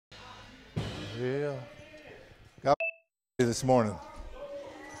Yeah. God bless you this morning.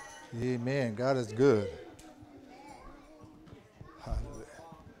 Amen. God is good. Hallelujah.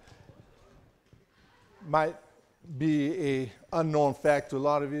 Might be a unknown fact to a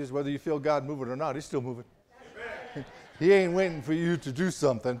lot of you is whether you feel God moving or not. He's still moving. He ain't waiting for you to do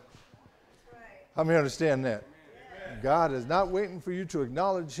something. How many understand that? God is not waiting for you to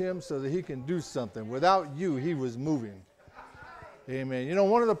acknowledge him so that he can do something. Without you, he was moving. Amen. You know,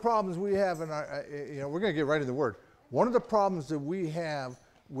 one of the problems we have in our, we're going to get right into the word. One of the problems that we have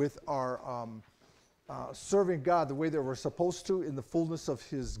with our serving God the way that we're supposed to in the fullness of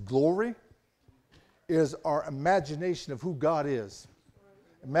his glory is our imagination of who God is.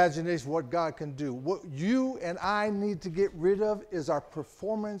 Imagination of what God can do. What you and I need to get rid of is our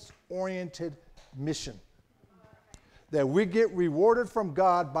performance-oriented mission. That we get rewarded from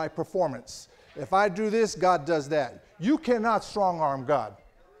God by performance. If I do this, God does that. You cannot strong-arm God.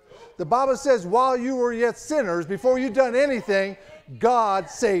 The Bible says, while you were yet sinners, before you'd done anything, God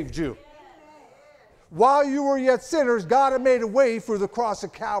saved you. While you were yet sinners, God had made a way through the cross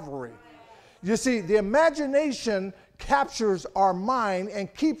of Calvary. You see, the imagination captures our mind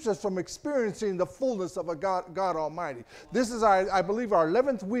and keeps us from experiencing the fullness of a God Almighty. This is, I believe, our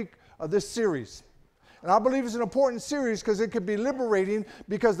 11th week of this series. And I believe it's an important series because it could be liberating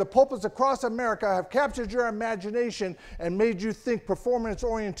because the pulpits across America have captured your imagination and made you think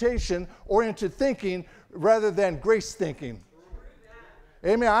oriented thinking rather than grace thinking.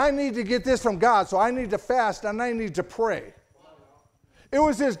 Amen. I need to get this from God, so I need to fast and I need to pray. It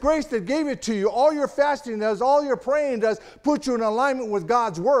was his grace that gave it to you. All your fasting does, all your praying does, put you in alignment with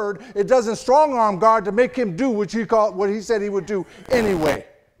God's word. It doesn't strong-arm God to make him do what he said he would do anyway.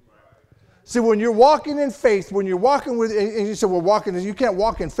 See, when you're walking in faith, when you're walking with, and you said, well, you can't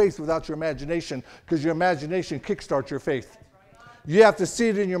walk in faith without your imagination because your imagination kickstarts your faith. You have to see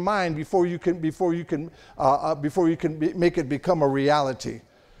it in your mind before you can make it become a reality.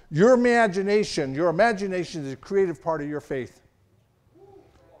 Your imagination is a creative part of your faith.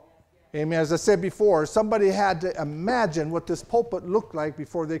 Amen. As I said before, somebody had to imagine what this pulpit looked like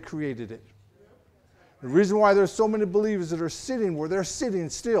before they created it. The reason why there's so many believers that are sitting where they're sitting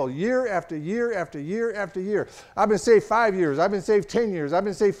still year after year after year after year. I've been saved 5 years. I've been saved 10 years. I've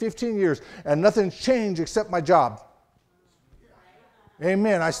been saved 15 years. And nothing's changed except my job.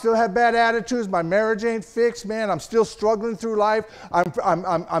 Amen. I still have bad attitudes. My marriage ain't fixed, man. I'm still struggling through life.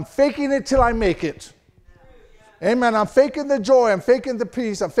 I'm faking it till I make it. Amen. I'm faking the joy. I'm faking the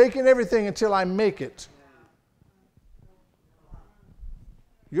peace. I'm faking everything until I make it.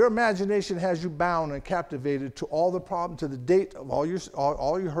 Your imagination has you bound and captivated to all the problems, to the date of all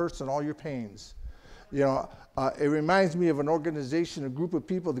your hurts and all your pains. You know, it reminds me of an organization, a group of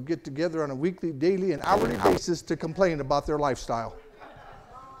people that get together on a weekly, daily, and hourly basis to complain about their lifestyle.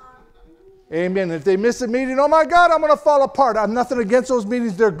 Amen. If they miss a meeting, oh my God, I'm going to fall apart. I'm nothing against those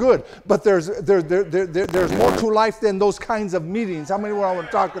meetings. They're good. But there's more to life than those kinds of meetings. How many are we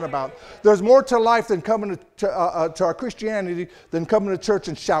talking about? There's more to life than coming to our Christianity than coming to church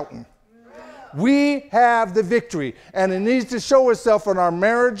and shouting. We have the victory, and it needs to show itself in our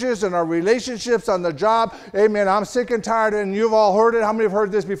marriages and our relationships on the job. Amen. I'm sick and tired, and you've all heard it. How many have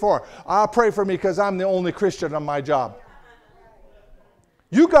heard this before? I'll pray for me because I'm the only Christian on my job.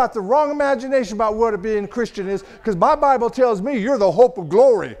 You got the wrong imagination about what being Christian is, because my Bible tells me you're the hope of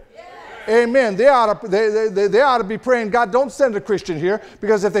glory. Yeah. Amen. They ought to be praying, God, don't send a Christian here,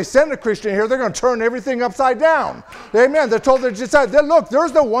 because if they send a Christian here, they're going to turn everything upside down. Amen. They're told their disciples, look,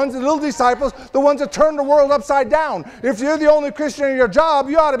 there's the ones, the little disciples, the ones that turn the world upside down. If you're the only Christian in your job,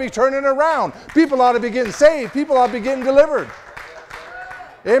 you ought to be turning it around. People ought to be getting saved. People ought to be getting delivered.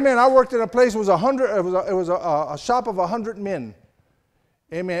 Amen. I worked in a place, it was a shop of 100 men.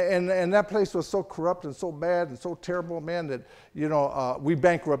 Amen. And that place was so corrupt and so bad and so terrible, man, that, we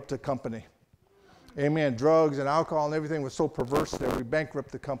bankrupted the company. Amen. Drugs and alcohol and everything was so perverse there. We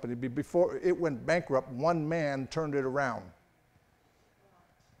bankrupted the company. Before it went bankrupt, one man turned it around.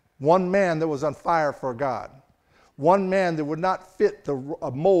 One man that was on fire for God. One man that would not fit the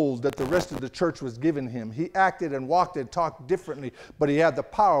mold that the rest of the church was giving him. He acted and walked and talked differently, but he had the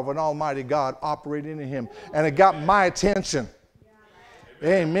power of an almighty God operating in him. And it got my attention.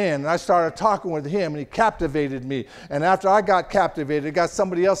 Amen. And I started talking with him, and he captivated me. And after I got captivated, it got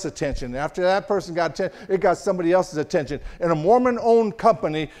somebody else's attention. And after that person got attention, it got somebody else's attention. In a Mormon-owned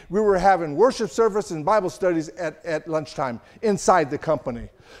company, we were having worship service and Bible studies at lunchtime inside the company.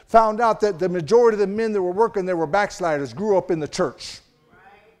 Found out that the majority of the men that were working there were backsliders, grew up in the church.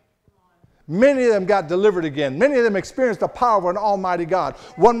 Many of them got delivered again. Many of them experienced the power of an almighty God.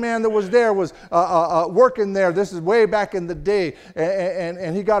 One man that was there was working there. This is way back in the day.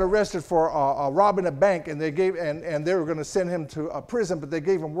 And he got arrested for robbing a bank. And they were going to send him to a prison, but they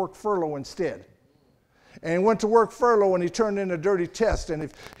gave him work furlough instead. And he went to work furlough and he turned in a dirty test. And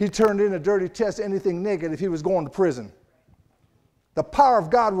if he turned in a dirty test, anything negative, he was going to prison. The power of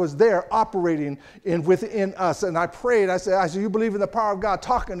God was there operating within us. And I prayed. I said, you believe in the power of God?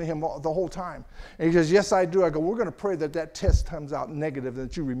 Talking to him the whole time. And he goes, yes, I do. I go, we're going to pray that test comes out negative and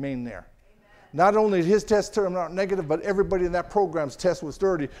that you remain there. Amen. Not only did his test turn out negative, but everybody in that program's test was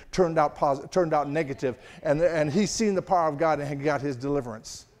dirty, turned out negative. And he's seen the power of God and he got his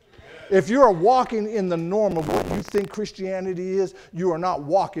deliverance. If you are walking in the norm of what you think Christianity is, you are not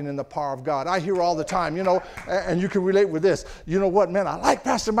walking in the power of God. I hear all the time, and you can relate with this. You know what, man, I like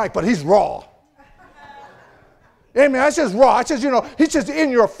Pastor Mike, but he's raw. Amen. That's just raw. It's just, he's just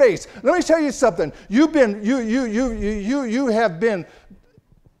in your face. Let me tell you something. You have been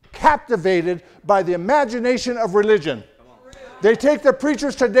captivated by the imagination of religion. They take the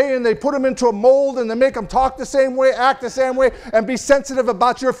preachers today and they put them into a mold and they make them talk the same way, act the same way, and be sensitive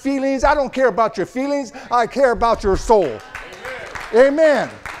about your feelings. I don't care about your feelings. I care about your soul. Amen.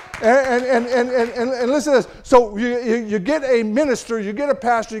 And listen to this. So you get a minister, you get a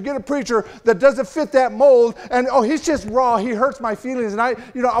pastor, you get a preacher that doesn't fit that mold, and he's just raw. He hurts my feelings, and I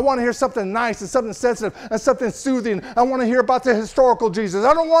want to hear something nice and something sensitive and something soothing. I want to hear about the historical Jesus.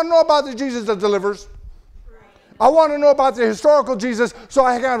 I don't want to know about the Jesus that delivers. I want to know about the historical Jesus so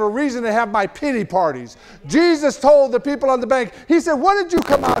I have a reason to have my pity parties. Jesus told the people on the bank, he said, what did you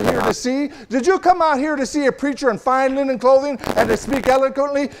come out here to see? Did you come out here to see a preacher in fine linen clothing and to speak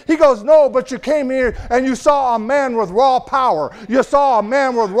eloquently? He goes, no, but you came here and you saw a man with raw power. You saw a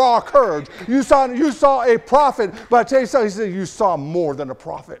man with raw courage. You saw a prophet, but I tell you something, he said, you saw more than a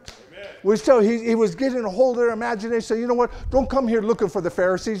prophet. He was getting a hold of their imagination. So you know what? Don't come here looking for the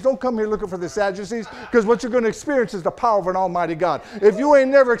Pharisees. Don't come here looking for the Sadducees, because what you're going to experience is the power of an almighty God. If you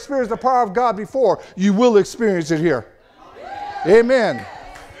ain't never experienced the power of God before, you will experience it here. Amen.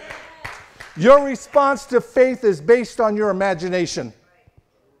 Your response to faith is based on your imagination.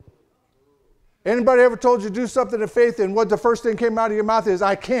 Anybody ever told you to do something in faith and what the first thing came out of your mouth is,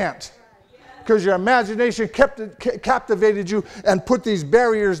 I can't? Because your imagination captivated you and put these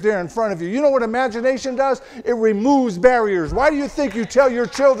barriers there in front of you. You know what imagination does? It removes barriers. Why do you think you tell your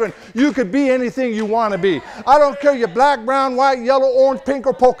children you could be anything you want to be? I don't care you're black, brown, white, yellow, orange, pink,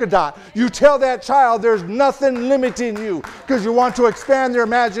 or polka dot. You tell that child there's nothing limiting you because you want to expand their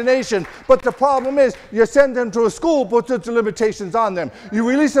imagination. But the problem is you send them to a school that puts limitations on them. You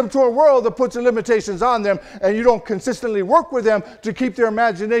release them to a world that puts limitations on them, and you don't consistently work with them to keep their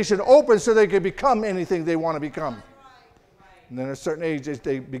imagination open so they can become anything they want to become. And then at a certain age,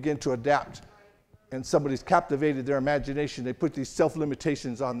 they begin to adapt. And somebody's captivated their imagination. They put these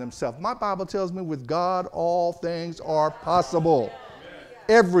self-limitations on themselves. My Bible tells me with God, all things are possible.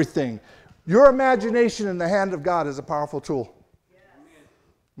 Everything. Your imagination in the hand of God is a powerful tool.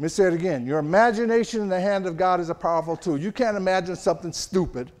 Let me say it again. Your imagination in the hand of God is a powerful tool. You can't imagine something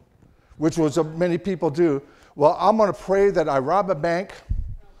stupid, which was what many people do. Well, I'm going to pray that I rob a bank,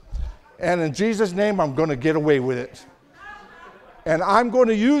 and in Jesus' name, I'm going to get away with it. And I'm going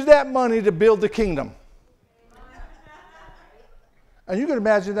to use that money to build the kingdom. And you can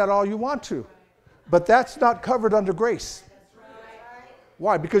imagine that all you want to. But that's not covered under grace.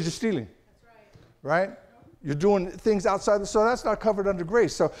 Why? Because you're stealing. Right? You're doing things outside, so that's not covered under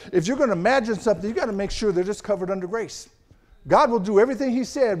grace. So if you're going to imagine something, you got to make sure that it's covered under grace. God will do everything he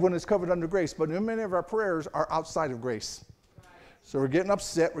said when it's covered under grace, but many of our prayers are outside of grace. So we're getting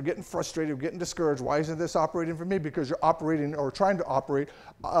upset, we're getting frustrated, we're getting discouraged. Why isn't this operating for me? Because you're operating or trying to operate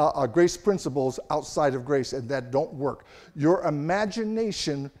grace principles outside of grace, and that don't work. Your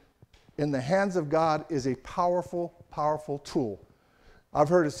imagination in the hands of God is a powerful, powerful tool. I've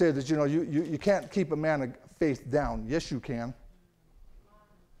heard it said that, you can't keep a man of faith down. Yes, you can.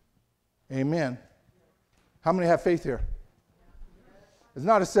 Amen. How many have faith here? It's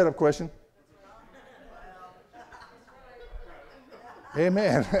not a setup question.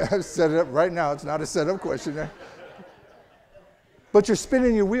 Amen. I've set it up right now. It's not a setup question there. But you're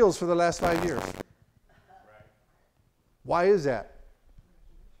spinning your wheels for the last 5 years. Why is that?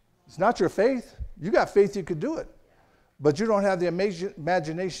 It's not your faith. You got faith you could do it. But you don't have the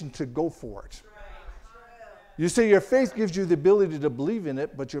imagination to go for it. You see, your faith gives you the ability to believe in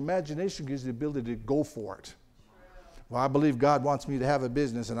it, but your imagination gives you the ability to go for it. Well, I believe God wants me to have a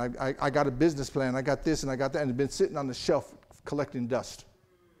business, and I got a business plan. I got this and I got that, and it's been sitting on the shelf collecting dust.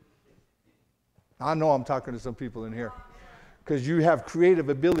 I know I'm talking to some people in here. because you have creative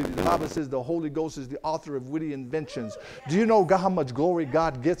ability. The Bible says the Holy Ghost is the author of witty inventions. Do you know how much glory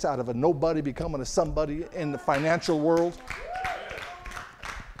God gets out of a nobody becoming a somebody in the financial world?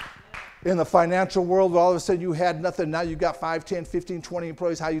 In the financial world, all of a sudden you had nothing. Now you got 5, 10, 15, 20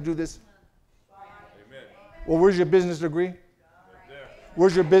 employees. How you do this? Amen. Well, where's your business degree?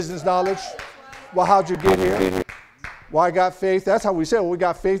 Where's your business knowledge? Well, how'd you get here? Well, I got faith. That's how we say, well, we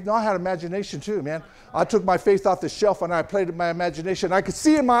got faith. No, I had imagination too, man. I took my faith off the shelf and I played with my imagination. I could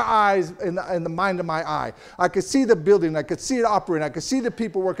see in my eyes, in the mind of my eye. I could see the building. I could see it operating. I could see the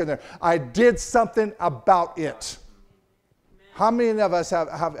people working there. I did something about it. How many of us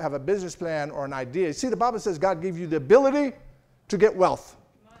have a business plan or an idea? See, the Bible says God gave you the ability to get wealth.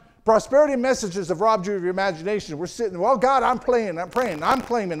 Prosperity messages have robbed you of your imagination. We're sitting, well, God, I'm praying, I'm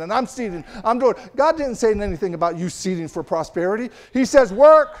claiming, and I'm seeding, I'm doing. God didn't say anything about you seeding for prosperity. He says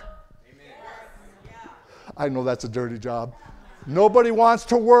work. Amen. I know that's a dirty job. Nobody wants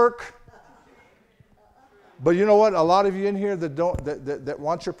to work. But you know what? A lot of you in here that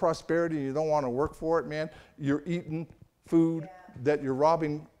want your prosperity and you don't want to work for it, man, you're eating food that you're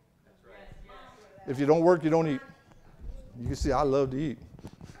robbing. If you don't work, you don't eat. You can see I love to eat.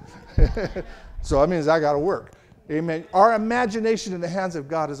 So that means I got to work. Amen. Our imagination in the hands of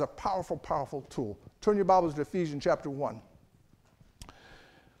God is a powerful, powerful tool. Turn your Bibles to Ephesians chapter 1.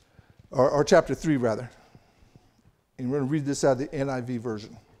 Or chapter 3, rather. And we're going to read this out of the NIV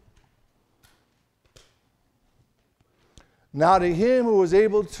version. Now to him who is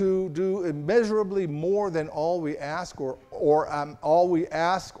able to do immeasurably more than all we ask or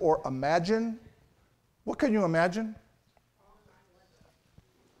imagine. What can you imagine?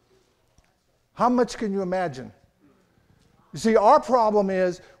 How much can you imagine? You see, our problem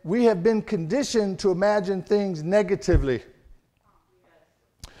is we have been conditioned to imagine things negatively.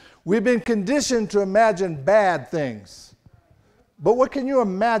 We've been conditioned to imagine bad things. But what can you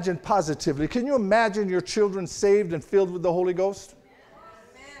imagine positively? Can you imagine your children saved and filled with the Holy Ghost?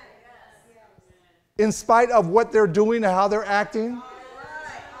 In spite of what they're doing and how they're acting?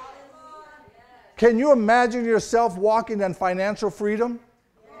 Can you imagine yourself walking in financial freedom?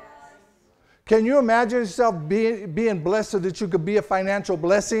 Can you imagine yourself being blessed so that you could be a financial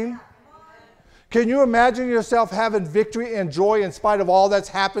blessing? Can you imagine yourself having victory and joy in spite of all that's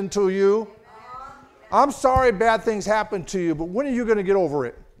happened to you? I'm sorry bad things happen to you, but when are you going to get over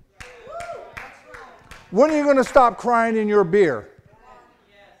it? When are you going to stop crying in your beer?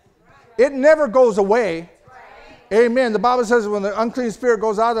 It never goes away. Amen. The Bible says when the unclean spirit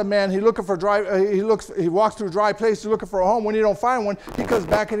goes out of the man, he walks through dry places looking for a home. When he don't find one, he comes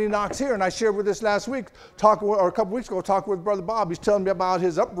back and he knocks here. And I shared with this last week, a couple weeks ago, talking with Brother Bob. He's telling me about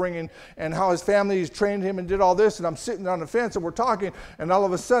his upbringing and how his family has trained him and did all this. And I'm sitting on the fence and we're talking, and all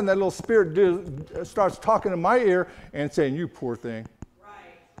of a sudden that little spirit starts talking in my ear and saying, "You poor thing.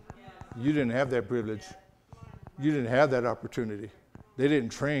 You didn't have that privilege. You didn't have that opportunity. They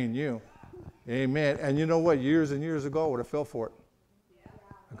didn't train you." Amen. And you know what? Years and years ago, I would have fell for it.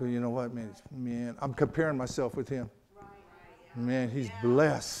 I go, you know what, man, I'm comparing myself with him. Man, he's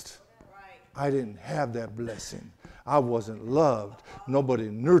blessed. I didn't have that blessing. I wasn't loved. Nobody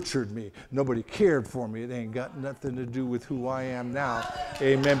nurtured me. Nobody cared for me. It ain't got nothing to do with who I am now.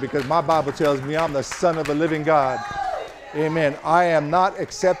 Amen. Because my Bible tells me I'm the son of the living God. Amen. I am not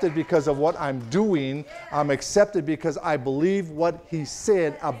accepted because of what I'm doing. I'm accepted because I believe what he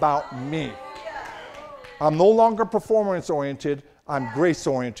said about me. I'm no longer performance-oriented. I'm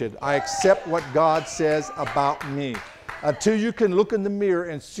grace-oriented. I accept what God says about me. Until you can look in the mirror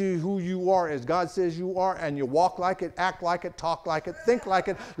and see who you are as God says you are, and you walk like it, act like it, talk like it, think like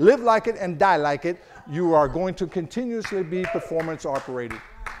it, live like it, and die like it, you are going to continuously be performance-operated.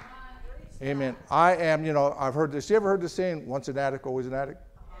 Amen. I am, I've heard this. You ever heard this saying, once an addict, always an addict?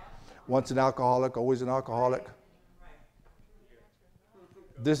 Once an alcoholic, always an alcoholic?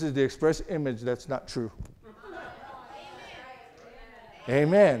 This is the express image that's not true.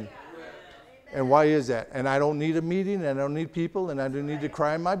 Amen. And why is that? And I don't need a meeting, and I don't need people, and I don't need to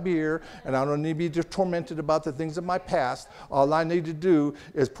cry in my beer, and I don't need to be tormented about the things of my past. All I need to do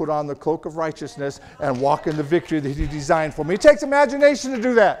is put on the cloak of righteousness and walk in the victory that he designed for me. It takes imagination to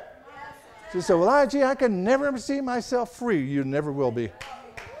do that. You say, well, I can never see myself free. You never will be.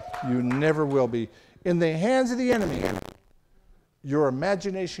 You never will be. In the hands of the enemy, your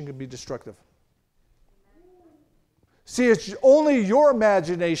imagination can be destructive. See, it's only your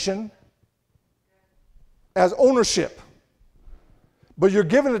imagination as ownership. But you're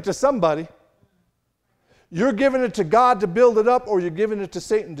giving it to somebody. You're giving it to God to build it up, or you're giving it to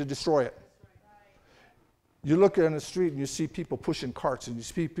Satan to destroy it. You look on the street and you see people pushing carts, and you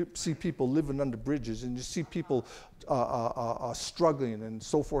see people living under bridges, and you see people struggling and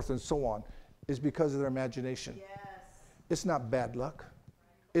so forth and so on. It's because of their imagination. Yes. It's not bad luck.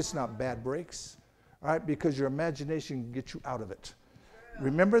 It's not bad breaks. All right? Because your imagination can get you out of it.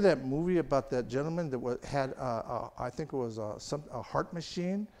 Remember that movie about that gentleman that had, I think it was a heart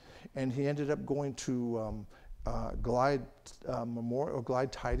machine, and he ended up going to Glide Memorial,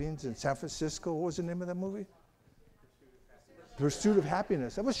 Glide Tidings in San Francisco. What was the name of that movie? The Pursuit of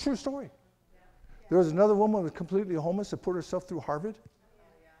Happiness. That was a true story. There was another woman who was completely homeless that put herself through Harvard.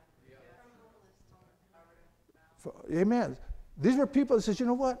 Amen. These were people that said, you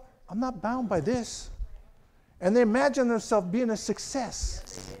know what? I'm not bound by this. And they imagined themselves being a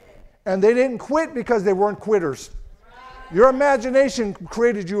success. And they didn't quit because they weren't quitters. Your imagination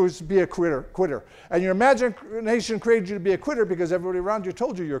created you to be a quitter. And your imagination created you to be a quitter because everybody around you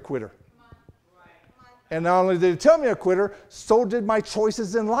told you you're a quitter. And not only did it tell me a quitter, so did my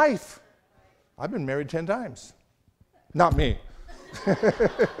choices in life. I've been married 10 times. Not me.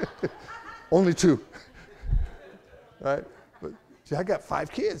 Only 2. Right? But see, I got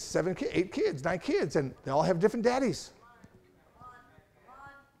 5 kids, 7 kids, 8 kids, 9 kids, and they all have different daddies.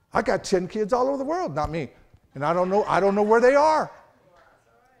 I got 10 kids all over the world, not me. And I don't know where they are.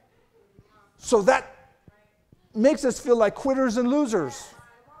 So that makes us feel like quitters and losers.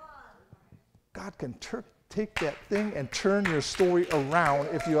 God can take that thing and turn your story around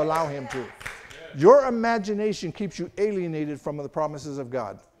if you allow him to. Your imagination keeps you alienated from the promises of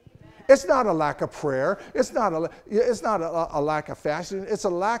God. It's not a lack of prayer. It's not a lack of fasting. It's a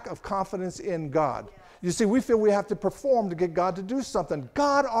lack of confidence in God. You see, we feel we have to perform to get God to do something.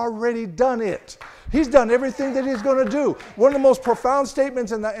 God already done it. He's done everything that he's going to do. One of the most profound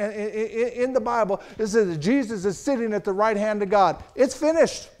statements in the Bible is that Jesus is sitting at the right hand of God. It's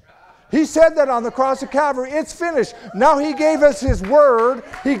finished. He said that on the cross of Calvary. It's finished. Now he gave us his word.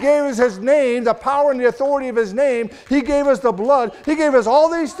 He gave us his name, the power and the authority of his name. He gave us the blood. He gave us all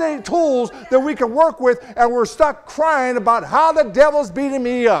these tools that we can work with, and we're stuck crying about how the devil's beating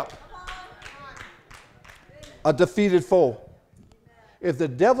me up. A defeated foe. If the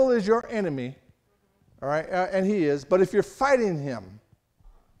devil is your enemy, all right, and he is, but if you're fighting him,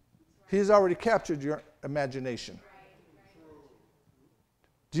 he's already captured your imagination.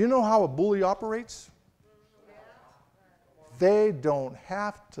 Do you know how a bully operates? They don't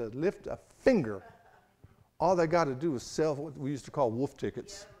have to lift a finger. All they got to do is sell what we used to call wolf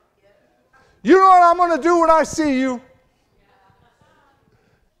tickets. You know what I'm going to do when I see you?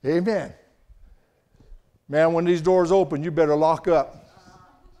 Amen. Man, when these doors open, you better lock up.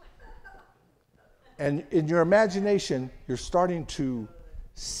 And in your imagination, you're starting to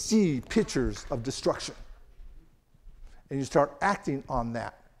see pictures of destruction. And you start acting on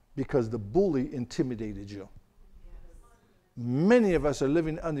that because the bully intimidated you. Many of us are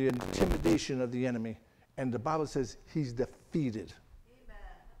living under the intimidation of the enemy, and the Bible says he's defeated. Amen.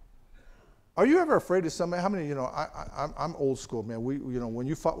 Are you ever afraid of somebody? How many, I'm old school, man. When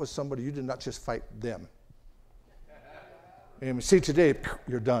you fought with somebody, you did not just fight them. And see, today,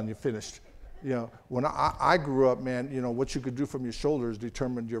 you're done, you're finished. When I grew up, man, what you could do from your shoulders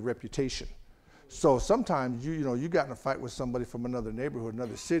determined your reputation. So sometimes, you got in a fight with somebody from another neighborhood,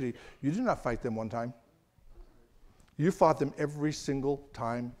 another city. You did not fight them one time. You fought them every single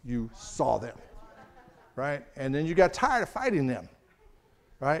time you saw them, right? And then you got tired of fighting them,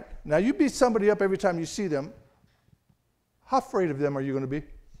 right? Now, you beat somebody up every time you see them. How afraid of them are you going to be?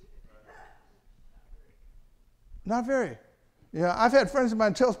 Not very. I've had friends of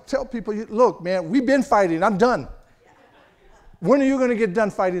mine tell people, look, man, we've been fighting. I'm done. When are you going to get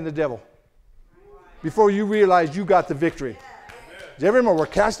done fighting the devil? Before you realize you got the victory. Do you remember, we're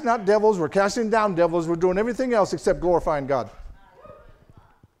casting out devils, we're casting down devils, we're doing everything else except glorifying God.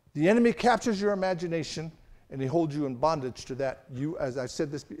 The enemy captures your imagination and he holds you in bondage to that. You, as I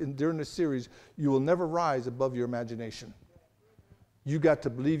said this during this series, you will never rise above your imagination. You got to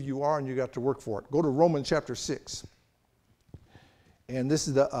believe you are and you got to work for it. Go to Romans chapter 6. And this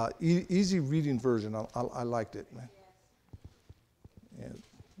is the easy reading version. I liked it. And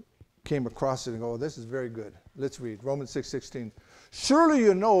came across it and go, oh, this is very good. Let's read Romans 6:16. Surely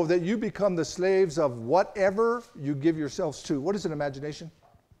you know that you become the slaves of whatever you give yourselves to. What is an imagination?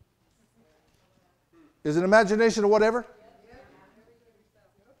 Is an imagination of whatever?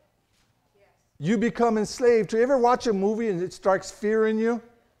 You become enslaved to. You ever watch a movie and it strikes fear in you?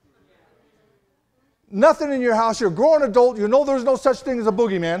 Nothing in your house. You're a grown adult. You know there's no such thing as a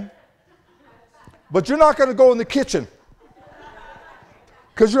boogeyman. But you're not going to go in the kitchen.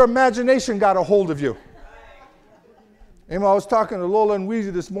 Because your imagination got a hold of you. Amen. I was talking to Lola and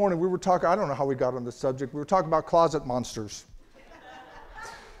Weezy this morning. We were talking, I don't know how we got on this subject. We were talking about closet monsters.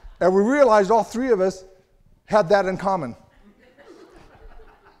 And we realized all three of us had that in common.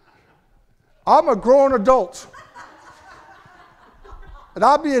 I'm a grown adult. And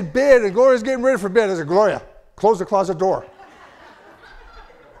I'll be in bed, and Gloria's getting ready for bed. I said, Gloria, close the closet door.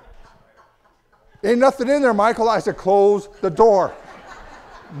 Ain't nothing in there, Michael. I said, close the door.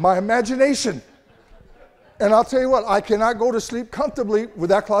 My imagination. And I'll tell you what, I cannot go to sleep comfortably with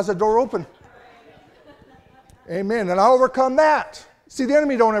that closet door open. Amen. And I overcome that. See, the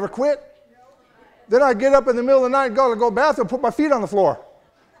enemy don't ever quit. Then I get up in the middle of the night and go to the bathroom and put my feet on the floor.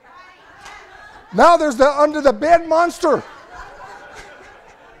 Now there's the under the bed monster.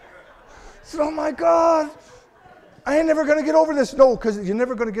 So, oh my God, I ain't never going to get over this. No, because you're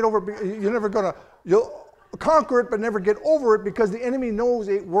never going to get over it. You're never going to, you'll conquer it, but never get over it because the enemy knows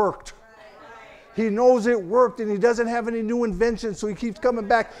it worked. He knows it worked, and he doesn't have any new inventions, so he keeps coming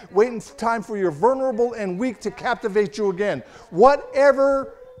back, waiting for time for your vulnerable and weak to captivate you again.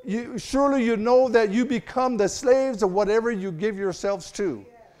 Whatever, surely you know that you become the slaves of whatever you give yourselves to.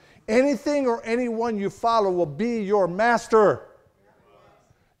 Anything or anyone you follow will be your master.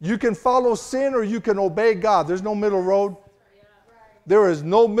 You can follow sin or you can obey God. There's no middle road. There is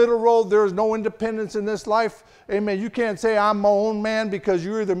no middle road. There is no independence in this life. Amen. You can't say, I'm my own man, because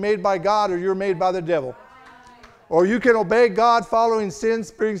you're either made by God or you're made by the devil. Or you can obey God. Following sin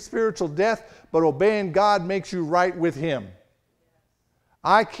brings spiritual death, but obeying God makes you right with him.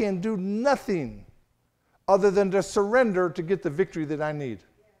 I can do nothing other than to surrender to get the victory that I need.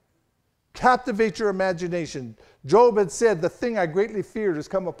 Captivate your imagination. Job had said, the thing I greatly feared has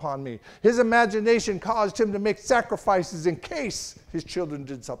come upon me. His imagination caused him to make sacrifices in case his children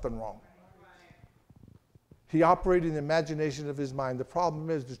did something wrong. He operated in the imagination of his mind. The problem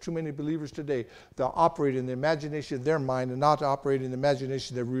is there's too many believers today that operate in the imagination of their mind and not operate in the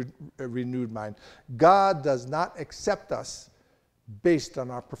imagination of their renewed mind. God does not accept us based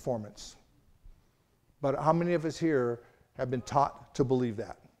on our performance. But how many of us here have been taught to believe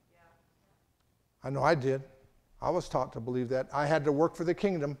that? I know I did. I was taught to believe that. I had to work for the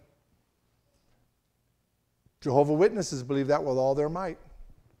kingdom. Jehovah's Witnesses believe that with all their might.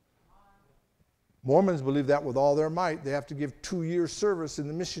 Mormons believe that with all their might. They have to give 2 years service in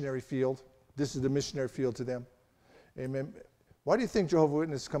the missionary field. This is the missionary field to them. Amen. Why do you think Jehovah's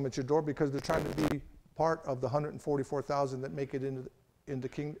Witnesses come at your door? Because they're trying to be part of the 144,000 that make it into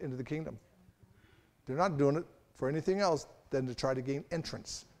the kingdom. They're not doing it for anything else than to try to gain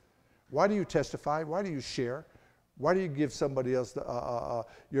entrance. Why do you testify? Why do you share? Why do you give somebody else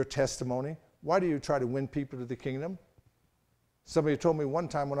your testimony? Why do you try to win people to the kingdom? Somebody told me one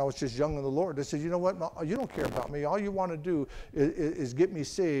time when I was just young in the Lord, they said, you know what, no, you don't care about me. All you want to do is get me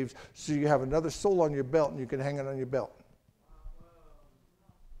saved so you have another soul on your belt and you can hang it on your belt.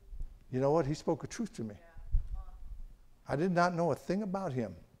 You know what? He spoke a truth to me. I did not know a thing about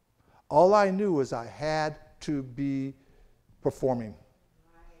him. All I knew was I had to be performing.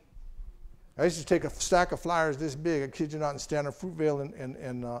 I used to take a stack of flyers this big, I kid you not, and stand in Fruitvale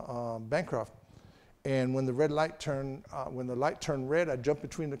in Bancroft. And when the light turned red, I'd jump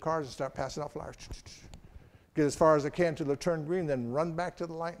between the cars and start passing out flyers. Get as far as I can till it turned green, then run back to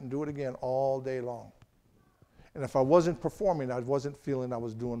the light and do it again all day long. And if I wasn't performing, I wasn't feeling I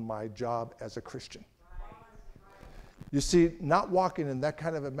was doing my job as a Christian. You see, not walking in that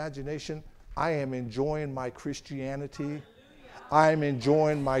kind of imagination, I am enjoying my Christianity. I'm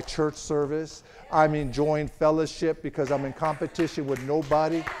enjoying my church service. I'm enjoying fellowship because I'm in competition with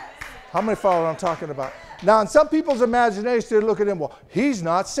nobody. How many follow what I'm talking about? Now, in some people's imagination, they look at him, well, he's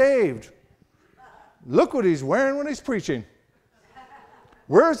not saved. Look what he's wearing when he's preaching.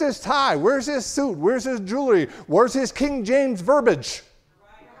 Where's his tie? Where's his suit? Where's his jewelry? Where's his King James verbiage?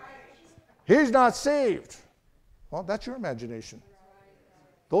 He's not saved. Well, that's your imagination.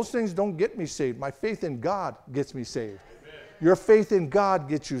 Those things don't get me saved. My faith in God gets me saved. Your faith in God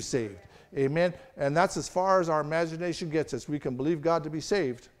gets you saved. Amen. And that's as far as our imagination gets us. We can believe God to be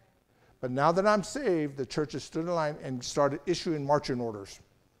saved. But now that I'm saved, the church has stood in line and started issuing marching orders.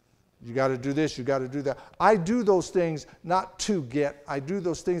 You got to do this, you got to do that. I do those things not to get. I do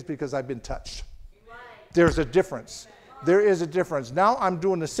those things because I've been touched. There's a difference. There is a difference. Now I'm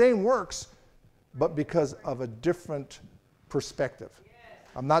doing the same works, but because of a different perspective.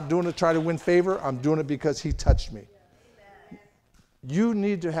 I'm not doing it to try to win favor. I'm doing it because he touched me. You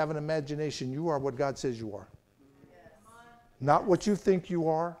need to have an imagination. You are what God says you are. Not what you think you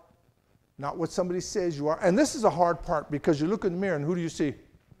are. Not what somebody says you are. And this is a hard part because you look in the mirror and who do you see?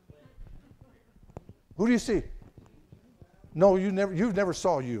 Who do you see? No, you've never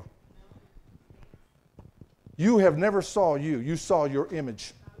saw you. You have never saw you. You saw your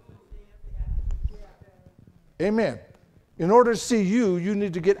image. Amen. In order to see you, you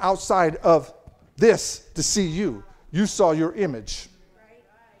need to get outside of this to see you. You saw your image.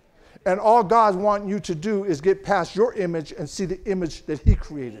 And all God wants you to do is get past your image and see the image that he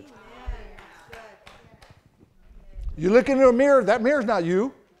created. You look into a mirror, that mirror's not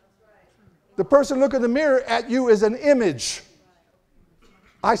you. The person looking in the mirror at you is an image.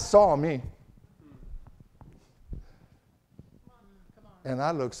 I saw me. And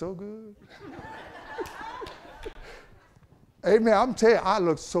I look so good. Amen. I'm telling you, I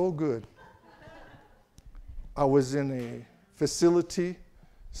look so good. I was in a facility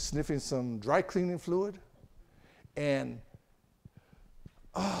sniffing some dry cleaning fluid, and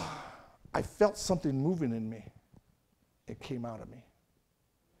I felt something moving in me. It came out of me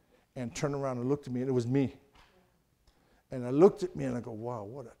and turned around and looked at me, and it was me. And I looked at me and I go, wow,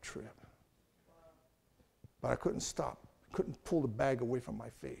 what a trip. But I couldn't stop. Couldn't pull the bag away from my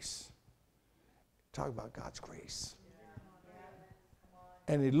face. Talk about God's grace.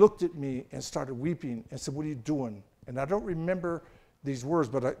 And he looked at me and started weeping and said, what are you doing? And I don't remember these words,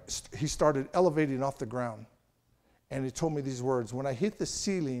 but he started elevating off the ground. And he told me these words, when I hit the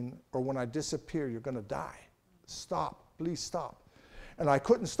ceiling or when I disappear, you're going to die. Stop. Please stop. And I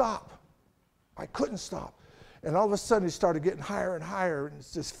couldn't stop. I couldn't stop. And all of a sudden, he started getting higher and higher, and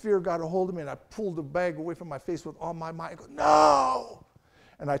this fear got a hold of me, and I pulled the bag away from my face with all my might. I go, no!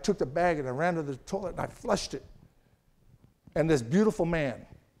 And I took the bag, and I ran to the toilet, and I flushed it. And this beautiful man,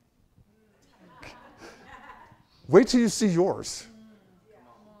 wait till you see yours.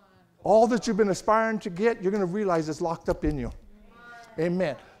 All that you've been aspiring to get, you're going to realize it's locked up in you.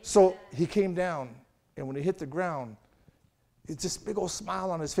 Amen. So he came down, and when he hit the ground, it's this big old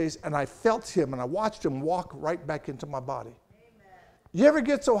smile on his face, and I felt him, and I watched him walk right back into my body. Amen. You ever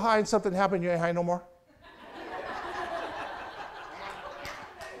get so high and something happened, you ain't high no more?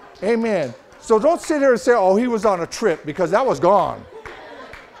 Amen. So don't sit here and say, oh, he was on a trip, because that was gone.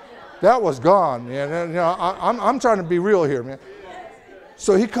 That was gone. Man. You know, I'm trying to be real here, man.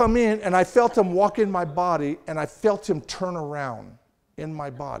 So he come in, and I felt him walk in my body, and I felt him turn around in my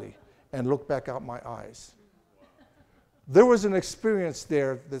body and look back out my eyes. There was an experience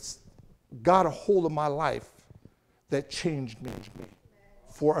there that's got a hold of my life that changed me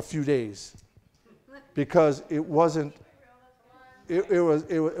for a few days, because it wasn't. It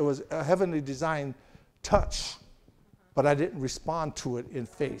was a heavenly designed touch, but I didn't respond to it in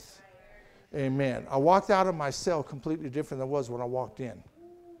faith. Amen. I walked out of my cell completely different than I was when I walked in,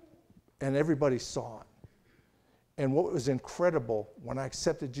 and everybody saw it. And what was incredible, when I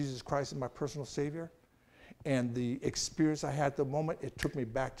accepted Jesus Christ as my personal Savior, and the experience I had at the moment, it took me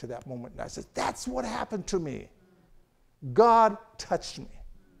back to that moment. And I said, that's what happened to me. God touched me.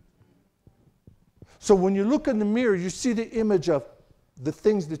 So when you look in the mirror, you see the image of the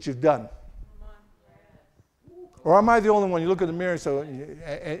things that you've done. Or am I the only one? You look in the mirror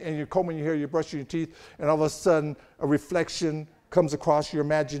and you're combing your hair, you're brushing your teeth, and all of a sudden a reflection comes across your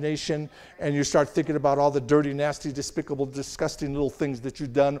imagination, and you start thinking about all the dirty, nasty, despicable, disgusting little things that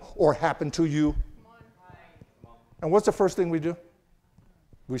you've done or happened to you. And what's the first thing we do?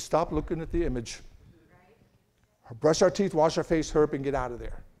 We stop looking at the image. Brush our teeth, wash our face, hurry up, and get out of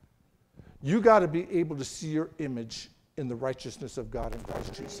there. You got to be able to see your image in the righteousness of God in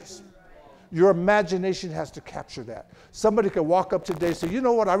Christ Jesus. Your imagination has to capture that. Somebody can walk up today and say, you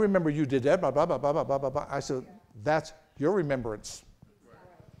know what, I remember you did that, blah, blah, blah, blah, blah, blah, blah. I said, that's your remembrance,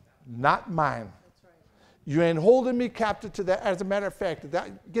 not mine. You ain't holding me captive to that. As a matter of fact,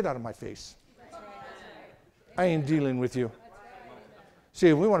 get out of my face. I ain't dealing with you.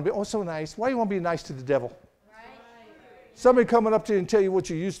 See, we want to be, oh, so nice. Why do you want to be nice to the devil? Somebody coming up to you and tell you what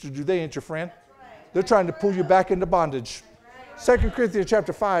you used to do, they ain't your friend. They're trying to pull you back into bondage. 2 Corinthians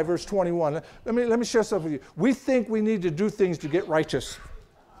chapter 5, verse 21. Let me share something with you. We think we need to do things to get righteous.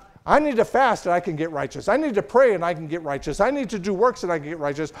 I need to fast and I can get righteous. I need to pray and I can get righteous. I need to do works and I can get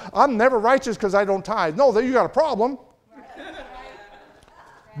righteous. I'm never righteous because I don't tithe. No, you got a problem.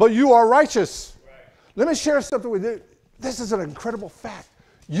 But you are righteous. Let me share something with you. This is an incredible fact.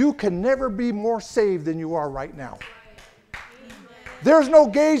 You can never be more saved than you are right now. There's no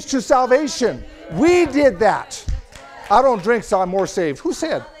gauge to salvation. We did that. I don't drink, so I'm more saved. Who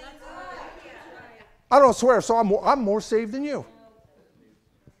said? I don't swear, so I'm more saved than you.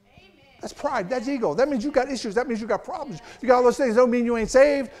 That's pride. That's ego. That means you got issues. That means you got problems. You got all those things. Don't mean you ain't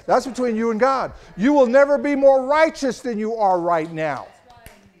saved. That's between you and God. You will never be more righteous than you are right now.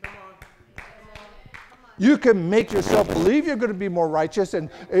 You can make yourself believe you're going to be more righteous,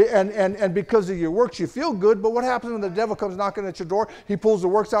 and because of your works you feel good, but what happens when the devil comes knocking at your door? He pulls the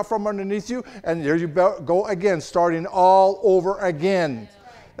works out from underneath you, and there you go again, starting all over again.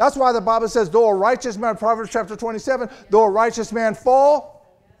 That's why the Bible says, though a righteous man, Proverbs chapter 27, though a righteous man fall,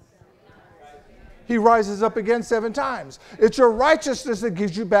 he rises up again 7 times. It's your righteousness that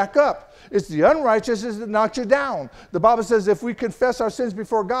gives you back up. It's the unrighteousness that knocks you down. The Bible says if we confess our sins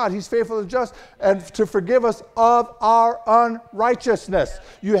before God, he's faithful and just and to forgive us of our unrighteousness.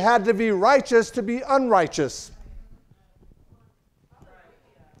 You had to be righteous to be unrighteous.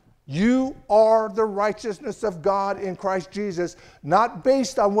 You are the righteousness of God in Christ Jesus, not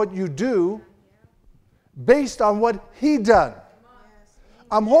based on what you do, based on what he done.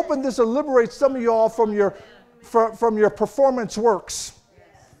 I'm hoping this will liberate some of you all from your performance works.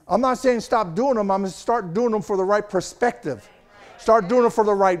 I'm not saying stop doing them. I'm going to start doing them for the right perspective. Start doing it for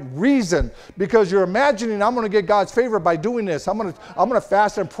the right reason. Because you're imagining I'm going to get God's favor by doing this. I'm going to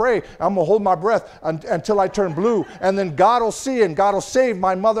fast and pray. I'm going to hold my breath until I turn blue. And then God will see and God will save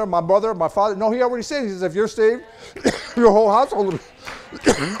my mother, my brother, my father. No, he already said. He says if you're saved, your whole household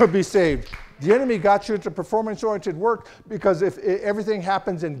will be saved. The enemy got you into performance-oriented work because if everything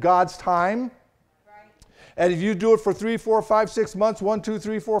happens in God's time, and if you do it for 3, 4, 5, 6 months, 1, 2,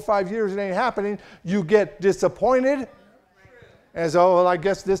 3, 4, 5 years, it ain't happening, you get disappointed. And so, oh, well, I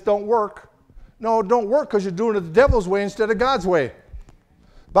guess this don't work. No, it don't work because you're doing it the devil's way instead of God's way.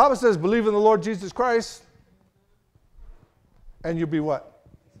 The Bible says, believe in the Lord Jesus Christ, and you'll be what?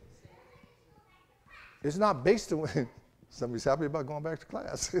 It's not based on... Somebody's happy about going back to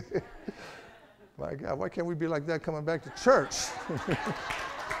class. My God, why can't we be like that coming back to church?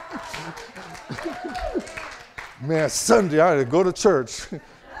 Man, Sunday, I had to go to church.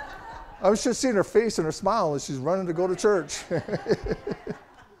 I was just seeing her face and her smile as she's running to go to church.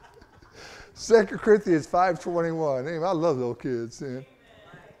 2 Corinthians 5:21. Hey, I love those kids. Man.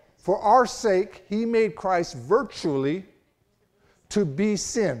 For our sake, he made Christ virtually to be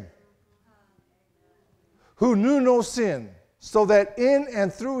sin, who knew no sin, so that in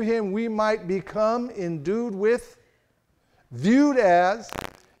and through him we might become endued with, viewed as,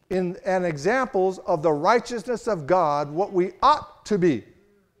 and examples of the righteousness of God, what we ought to be.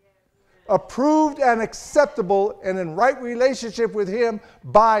 Approved and acceptable and in right relationship with him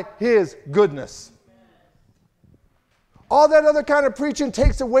by his goodness. All that other kind of preaching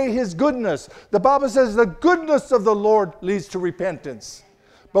takes away his goodness. The Bible says the goodness of the Lord leads to repentance.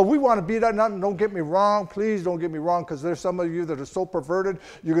 But we want to be that. Don't get me wrong. Please don't get me wrong, because there's some of you that are so perverted.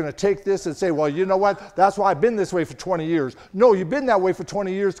 You're going to take this and say, well, you know what? That's why I've been this way for 20 years. No, you've been that way for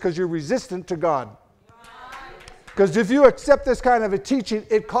 20 years because you're resistant to God. Because if you accept this kind of a teaching,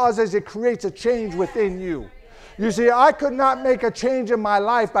 it creates a change within you. You see, I could not make a change in my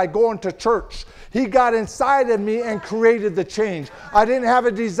life by going to church. He got inside of me and created the change. I didn't have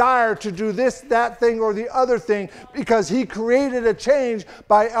a desire to do this, that thing, or the other thing, because he created a change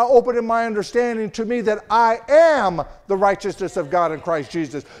by opening my understanding to me that I am the righteousness of God in Christ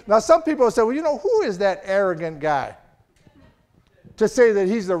Jesus. Now, some people say, well, you know, who is that arrogant guy to say that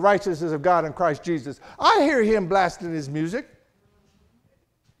he's the righteousness of God in Christ Jesus? I hear him blasting his music.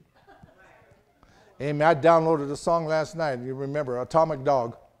 Amen. I downloaded a song last night. You remember, Atomic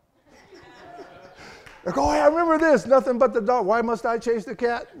Dog. I go, hey, I remember this. Nothing but the dog. Why must I chase the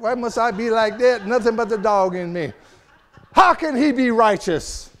cat? Why must I be like that? Nothing but the dog in me. How can he be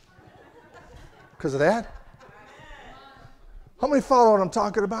righteous? Because of that? How many follow what I'm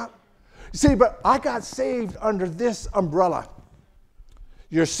talking about? You see, but I got saved under this umbrella.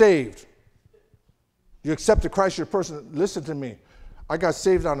 You're saved. You accepted Christ, your person. Listen to me. I got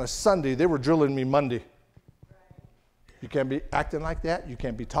saved on a Sunday. They were drilling me Monday. You can't be acting like that. You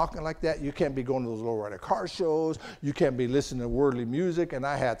can't be talking like that. You can't be going to those low-rider car shows. You can't be listening to worldly music. And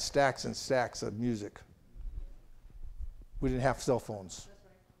I had stacks and stacks of music. We didn't have cell phones.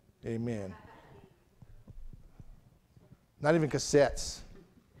 Amen. Not even cassettes.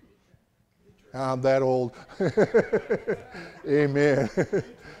 I'm that old. Amen.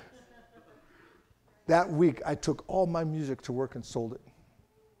 That week, I took all my music to work and sold it.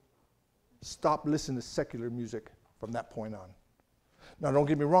 Stopped listening to secular music from that point on. Now, don't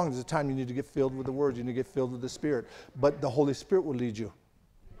get me wrong. There's a time you need to get filled with the Word. You need to get filled with the Spirit. But the Holy Spirit will lead you,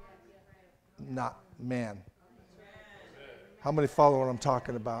 not man. How many follow what I'm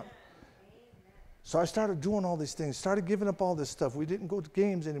talking about? So I started doing all these things, started giving up all this stuff. We didn't go to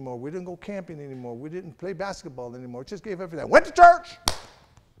games anymore. We didn't go camping anymore. We didn't play basketball anymore. Just gave everything. Went to church.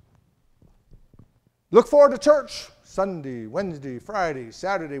 Look forward to church Sunday, Wednesday, Friday,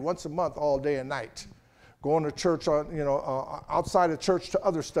 Saturday, once a month, all day and night. going to church, outside of church to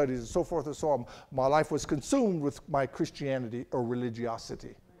other studies and so forth and so on. My life was consumed with my Christianity or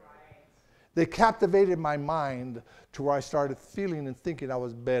religiosity. They captivated my mind to where I started feeling and thinking I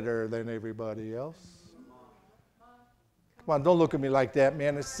was better than everybody else. Come on, don't look at me like that,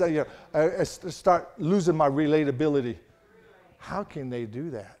 man. I start losing my relatability. How can they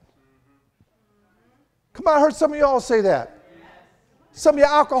do that? Come on, I heard some of y'all say that. Some of you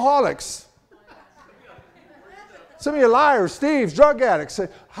alcoholics. Some of you liars, thieves, drug addicts say,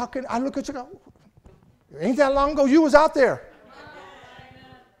 how can I look at you? Ain't that long ago you was out there.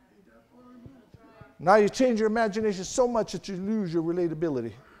 Now you change your imagination so much that you lose your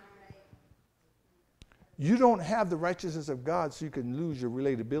relatability. You don't have the righteousness of God so you can lose your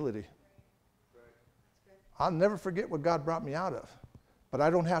relatability. I'll never forget what God brought me out of. But I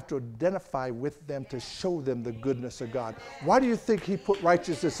don't have to identify with them to show them the goodness of God. Why do you think he put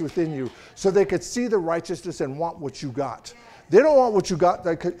righteousness within you? So they could see the righteousness and want what you got. They don't want what you got,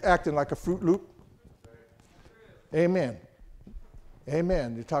 like acting like a Fruit Loop. Amen.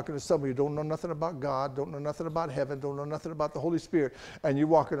 Amen. You're talking to somebody who don't know nothing about God, don't know nothing about heaven, don't know nothing about the Holy Spirit, and you're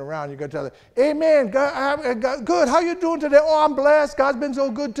walking around, you're going to tell them, amen, God, good, how you doing today? Oh, I'm blessed. God's been so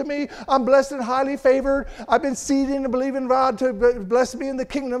good to me. I'm blessed and highly favored. I've been seeding and believing God to bless me in the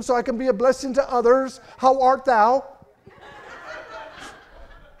kingdom so I can be a blessing to others. How art thou?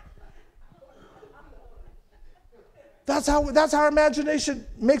 That's how our imagination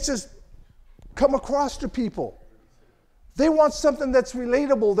makes us come across to people. They want something that's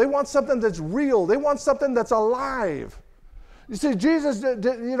relatable. They want something that's real. They want something that's alive. You see, Jesus,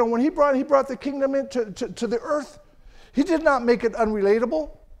 when he brought the kingdom into the earth, he did not make it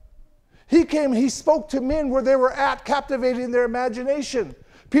unrelatable. He came, he spoke to men where they were at, captivating their imagination.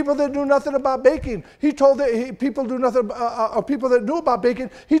 People that knew nothing about baking, he told people that knew about baking,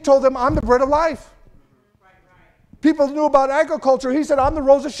 he told them, I'm the bread of life. People knew about agriculture, he said, I'm the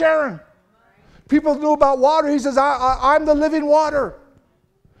rose of Sharon. People knew about water. He says, I'm the living water.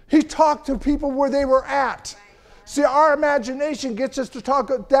 He talked to people where they were at. See, our imagination gets us to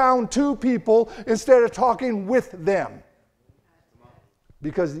talk down to people instead of talking with them.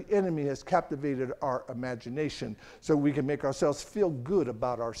 Because the enemy has captivated our imagination so we can make ourselves feel good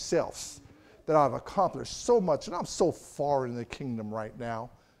about ourselves. That I've accomplished so much and I'm so far in the kingdom right now.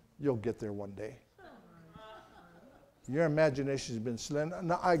 You'll get there one day. Your imagination has been slender.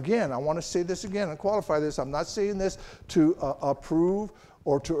 Now, again, I want to say this again and qualify this. I'm not saying this to approve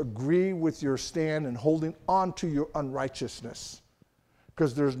or to agree with your stand and holding on to your unrighteousness,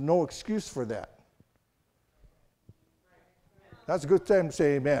 because there's no excuse for that. That's a good time to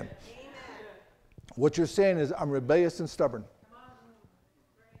say amen. What you're saying is, I'm rebellious and stubborn.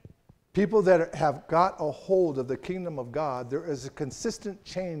 People that have got a hold of the kingdom of God, there is a consistent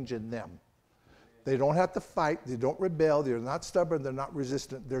change in them. They don't have to fight. They don't rebel. They're not stubborn. They're not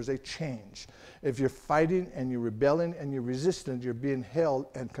resistant. There's a change. If you're fighting and you're rebelling and you're resistant, you're being held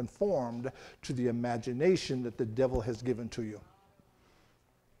and conformed to the imagination that the devil has given to you.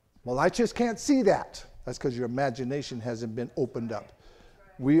 Well, I just can't see that. That's because your imagination hasn't been opened up.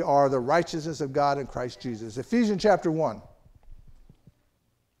 We are the righteousness of God in Christ Jesus. Ephesians chapter 1.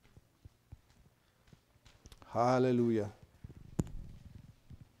 Hallelujah.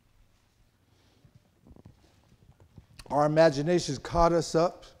 Our imaginations caught us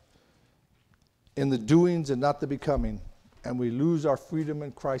up in the doings and not the becoming, and we lose our freedom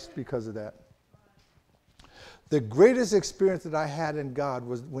in Christ because of that. The greatest experience that I had in God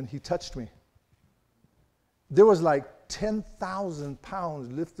was when he touched me. There was like 10,000 pounds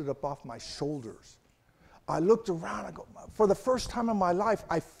lifted up off my shoulders. I looked around, I go, for the first time in my life,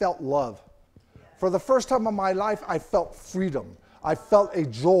 I felt love. For the first time in my life, I felt freedom. I felt a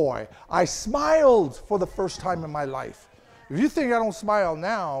joy. I smiled for the first time in my life. If you think I don't smile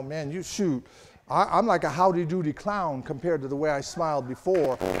now, man, you shoot. I'm like a howdy-doody clown compared to the way I smiled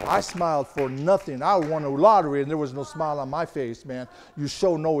before. I smiled for nothing. I won a lottery and there was no smile on my face, man. You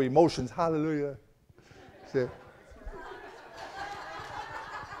show no emotions. Hallelujah. See?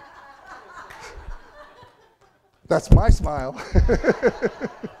 That's my smile.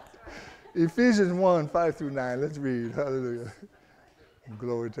 Ephesians 1, 5 through 9. Let's read. Hallelujah.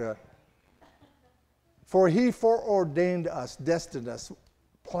 Glory to God. For he foreordained us, destined us,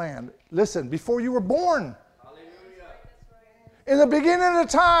 planned. Listen, before you were born. Hallelujah. In the beginning of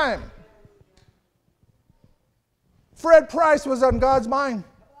the time. Fred Price was on God's mind.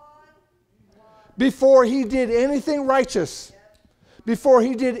 Before he did anything righteous. Before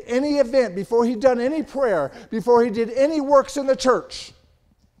he did any event. Before he done any prayer. Before he did any works in the church.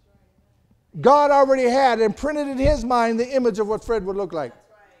 God already had imprinted in his mind the image of what Fred would look like.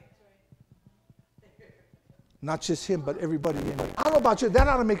 Not just him, but everybody in it. I don't know about you. That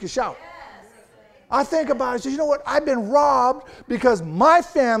ought to make you shout. I think about it and say, you know what? I've been robbed because my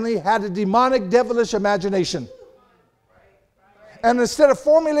family had a demonic, devilish imagination. And instead of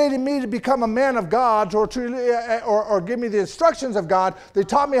formulating me to become a man of God or give me the instructions of God, they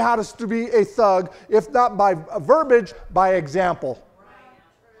taught me how to be a thug, if not by verbiage, by example.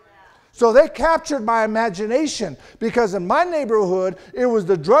 So they captured my imagination because in my neighborhood, it was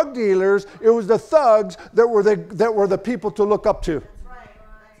the drug dealers, it was the thugs that were the people to look up to.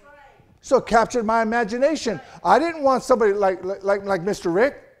 So it captured my imagination. I didn't want somebody like Mr.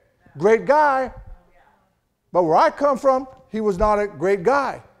 Rick, great guy. But where I come from, he was not a great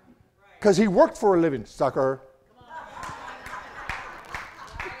guy because he worked for a living, sucker.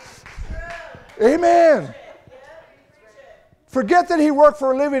 Amen. Forget that he worked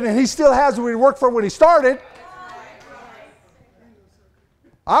for a living and he still has what he worked for when he started.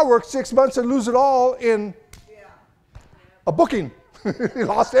 I worked 6 months and lose it all in a booking. He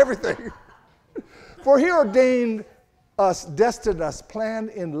lost everything. For he ordained us, destined us, planned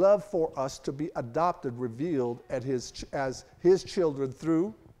in love for us to be adopted, revealed as his children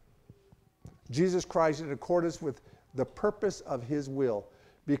through Jesus Christ in accordance with the purpose of his will,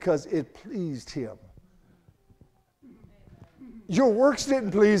 because it pleased him. Your works didn't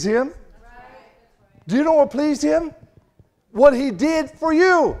please him. Do you know what pleased him? What he did for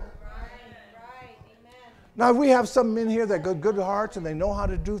you. Now, we have some men here that got good hearts and they know how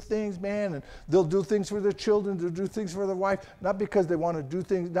to do things, man, and they'll do things for their children, they'll do things for their wife, not because they want to do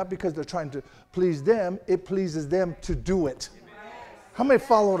things, not because they're trying to please them, it pleases them to do it. How many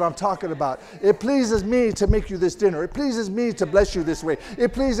follow what I'm talking about? It pleases me to make you this dinner. It pleases me to bless you this way.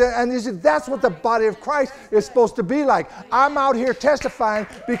 It pleases, and you see, that's what the body of Christ is supposed to be like. I'm out here testifying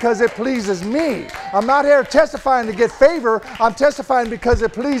because it pleases me. I'm not here testifying to get favor. I'm testifying because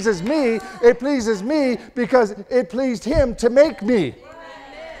it pleases me. It pleases me because it pleased him to make me.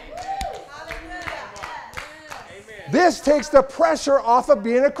 This takes the pressure off of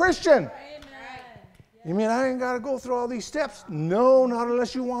being a Christian. You mean I ain't got to go through all these steps? No, not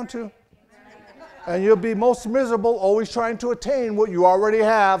unless you want to. And you'll be most miserable always trying to attain what you already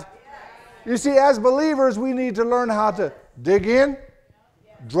have. You see, as believers, we need to learn how to dig in,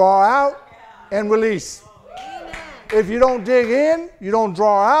 draw out, and release. If you don't dig in, you don't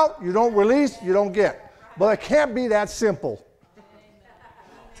draw out, you don't release, you don't get. But it can't be that simple.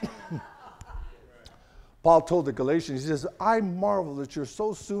 Paul told the Galatians, he says, I marvel that you're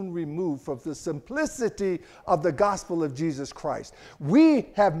so soon removed from the simplicity of the gospel of Jesus Christ. We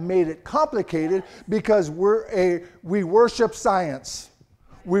have made it complicated because we worship science.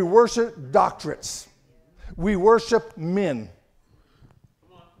 We worship doctorates. We worship men.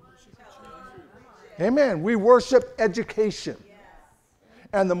 Amen. We worship education.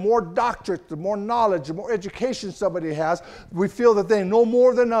 And the more doctorate, the more knowledge, the more education somebody has, we feel that they know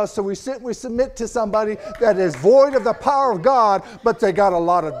more than us. So we submit to somebody that is void of the power of God, but they got a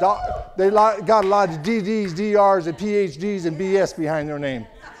lot of DDs, DRs, and PhDs and BS behind their name.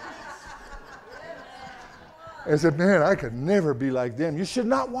 I said, man, I could never be like them. You should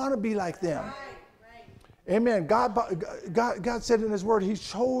not want to be like them. Amen. God said in his word, he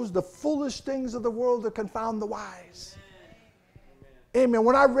chose the foolish things of the world to confound the wise. Amen.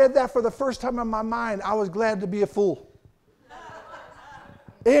 When I read that for the first time in my mind, I was glad to be a fool.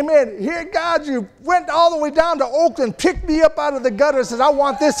 Amen. Here, God, you went all the way down to Oakland, picked me up out of the gutter and says, I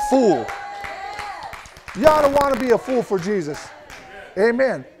want this fool. You ought to want to be a fool for Jesus.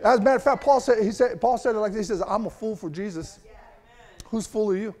 Amen. As a matter of fact, Paul said it like this. He says, I'm a fool for Jesus. Whose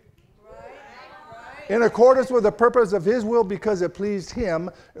fool are you? In accordance with the purpose of his will, because it pleased him.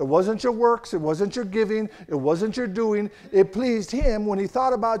 It wasn't your works. It wasn't your giving. It wasn't your doing. It pleased him when he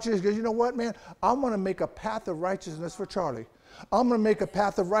thought about you. He goes, you know what, man? I'm going to make a path of righteousness for Charlie. I'm going to make a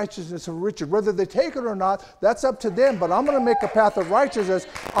path of righteousness for Richard. Whether they take it or not, that's up to them. But I'm going to make a path of righteousness.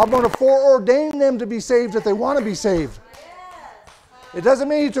 I'm going to foreordain them to be saved if they want to be saved. It doesn't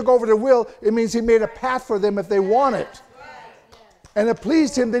mean he took over their will. It means he made a path for them if they want it. And it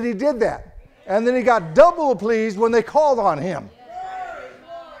pleased him that he did that. And then he got double pleased when they called on him.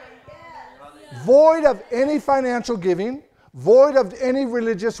 Void of any financial giving, void of any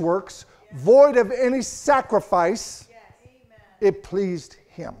religious works, void of any sacrifice, it pleased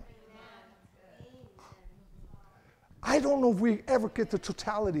him. I don't know if we ever get the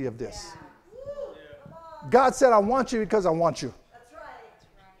totality of this. God said, I want you because I want you.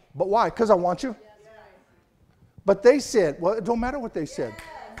 But why? Because I want you. But they said, well, it don't matter what they said.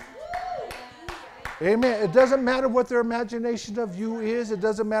 Amen. It doesn't matter what their imagination of you is. It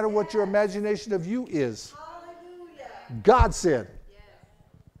doesn't matter what your imagination of you is. God said.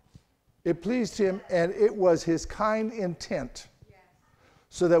 It pleased him, and it was his kind intent,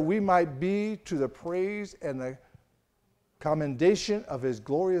 so that we might be to the praise and the commendation of his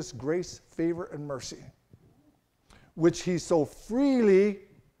glorious grace, favor, and mercy, which he so freely,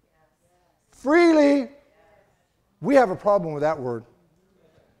 we have a problem with that word.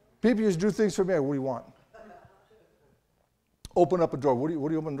 People used to do things for me. What do you want? Open up a door. What do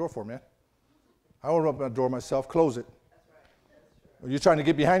you open the door for, man? I won't open the door myself. Close it. Are you trying to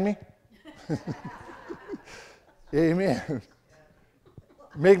get behind me? Amen.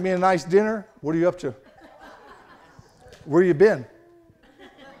 Make me a nice dinner. What are you up to? Where you been?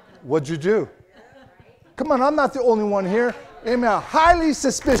 What'd you do? Come on, I'm not the only one here. Amen. Highly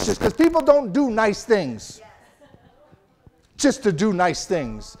suspicious, because people don't do nice things just to do nice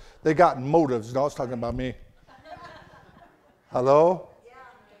things. They got motives. No, I was talking about me. Hello?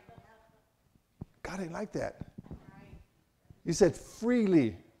 God ain't like that. He said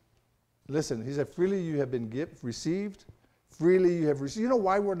freely. Listen, he said freely you have been received. Freely you have received. You know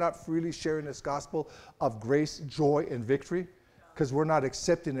why we're not freely sharing this gospel of grace, joy, and victory? Because we're not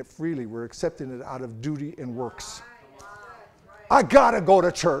accepting it freely. We're accepting it out of duty and works. I got to go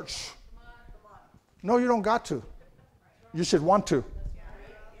to church. No, you don't got to. You should want to.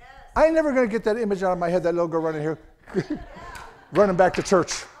 I ain't never going to get that image out of my head, that little girl running here, running back to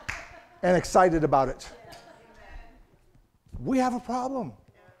church and excited about it. We have a problem.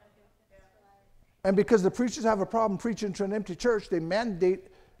 And because the preachers have a problem preaching to an empty church, they mandate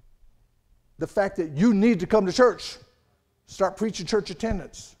the fact that you need to come to church. Start preaching church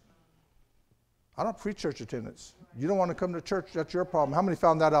attendance. I don't preach church attendance. You don't want to come to church, that's your problem. How many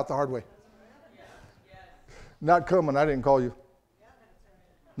found that out the hard way? Not coming, I didn't call you.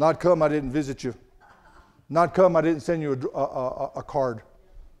 Not come, I didn't visit you. Not come, I didn't send you a card.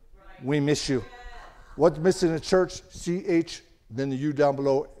 We miss you. What's missing in church? CH, then the U down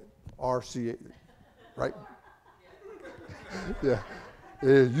below, RCH. Right? Yeah.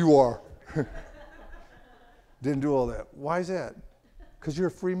 You are. Didn't do all that. Why is that? Because you're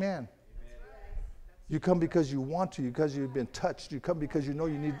a free man. You come because you want to, because you've been touched. You come because you know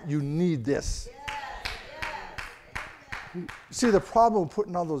you need this. See, the problem with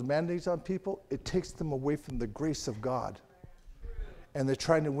putting all those mandates on people, it takes them away from the grace of God. And they're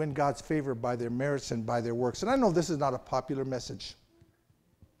trying to win God's favor by their merits and by their works. And I know this is not a popular message,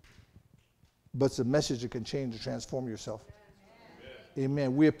 but it's a message that can change and transform yourself.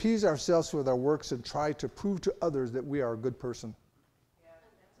 Amen. We appease ourselves with our works and try to prove to others that we are a good person.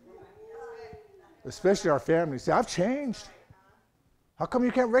 Especially our family. Say, I've changed. How come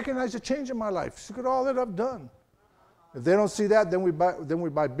you can't recognize the change in my life? Look at all that I've done. If they don't see that, then we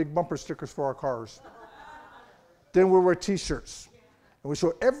buy big bumper stickers for our cars. Then we wear T-shirts. And we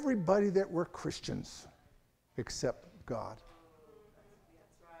show everybody that we're Christians except God.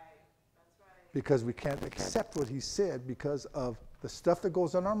 Because we can't accept what he said because of the stuff that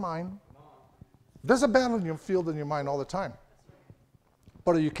goes on our mind. There's a battle in your field in your mind all the time.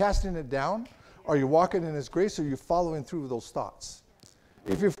 But are you casting it down? Are you walking in his grace? Or are you following through with those thoughts?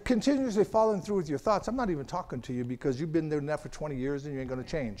 If you're continuously following through with your thoughts, I'm not even talking to you because you've been doing that for 20 years and you ain't going to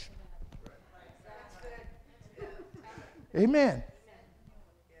change. Amen.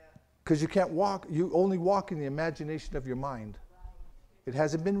 Because you can't walk, you only walk in the imagination of your mind. It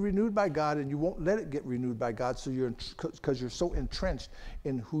hasn't been renewed by God, and you won't let it get renewed by God, so because you're so entrenched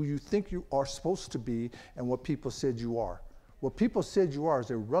in who you think you are supposed to be and what people said you are. What people said you are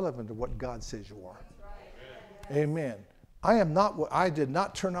is irrelevant to what God says you are. Amen. I did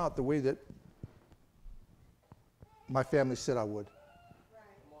not turn out the way that my family said I would.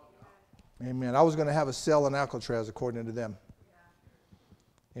 Amen. I was going to have a cell in Alcatraz, according to them.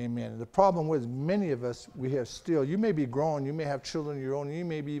 Amen. And the problem with many of us, we have still, you may be grown, you may have children of your own, you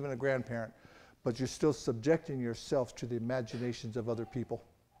may be even a grandparent, but you're still subjecting yourself to the imaginations of other people.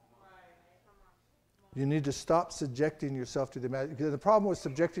 You need to stop subjecting yourself to the imagination. The problem with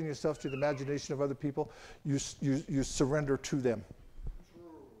subjecting yourself to the imagination of other people, you surrender to them.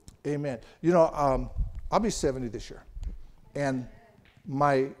 Amen. You know, I'll be 70 this year. And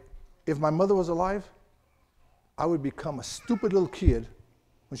if my mother was alive, I would become a stupid little kid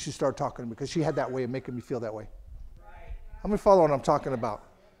when she started talking to me, because she had that way of making me feel that way. How many follow what I'm talking about?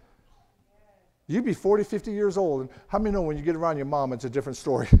 You'd be 40, 50 years old, and how many know when you get around your mom, it's a different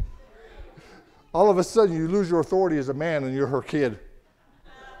story? All of a sudden, you lose your authority as a man, and you're her kid.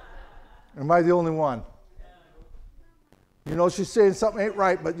 Am I the only one? You know, she's saying something ain't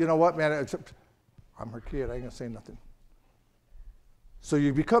right, but you know what, man? I'm her kid. I ain't going to say nothing. So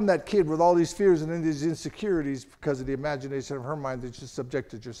you become that kid with all these fears and these insecurities because of the imagination of her mind that you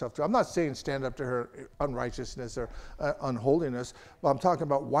subjected yourself to. I'm not saying stand up to her unrighteousness or unholiness, but I'm talking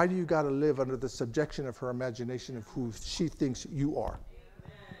about why do you got to live under the subjection of her imagination of who she thinks you are,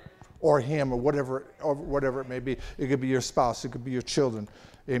 or him, or whatever it may be. It could be your spouse, it could be your children.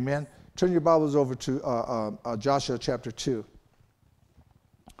 Amen. Turn your Bibles over to Joshua chapter 2.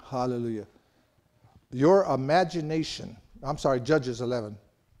 Hallelujah. Your imagination. Judges 11.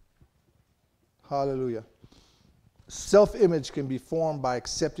 Hallelujah. Self-image can be formed by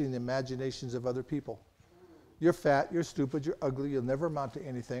accepting the imaginations of other people. You're fat, you're stupid, you're ugly, you'll never amount to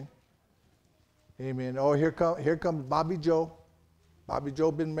anything. Amen. Oh, here comes Bobby Joe. Bobby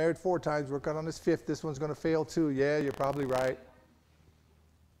Joe been married 4 times, working on his 5th. This one's going to fail too. Yeah, you're probably right.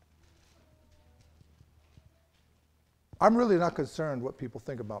 I'm really not concerned what people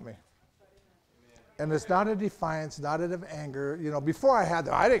think about me. And it's not a defiance, not out of anger. You know, before I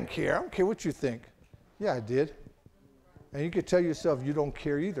didn't care. I don't care what you think. Yeah, I did. And you could tell yourself you don't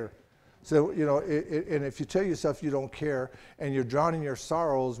care either. So, you know, and if you tell yourself you don't care and you're drowning your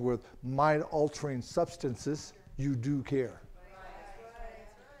sorrows with mind-altering substances, you do care.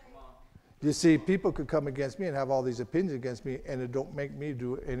 You see, people could come against me and have all these opinions against me, and it don't make me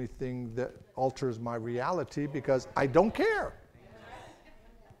do anything that alters my reality because I don't care.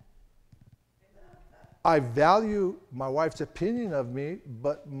 I value my wife's opinion of me,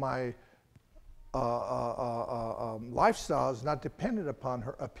 but my lifestyle is not dependent upon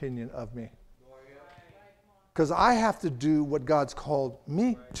her opinion of me. Because I have to do what God's called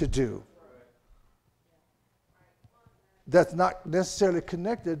me to do. That's not necessarily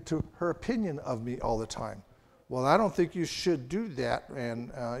connected to her opinion of me all the time. Well, I don't think you should do that.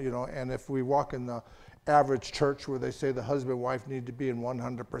 And, you know, and if we walk in the average church where they say the husband and wife need to be in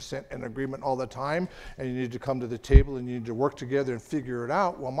 100% in agreement all the time, and you need to come to the table and you need to work together and figure it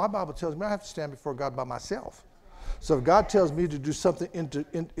out. Well, my Bible tells me I have to stand before God by myself. So if God tells me to do something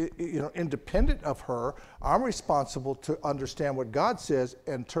independent of her, I'm responsible to understand what God says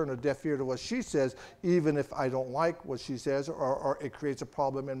and turn a deaf ear to what she says, even if I don't like what she says or it creates a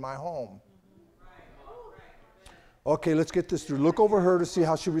problem in my home. Okay, let's get this through. Look over her to see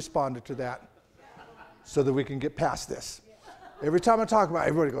how she responded to that so that we can get past this. Every time I talk about it,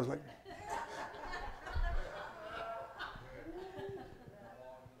 everybody goes like...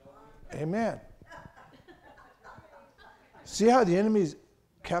 Amen. See how the enemy's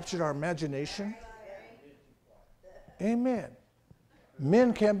captured our imagination? Amen.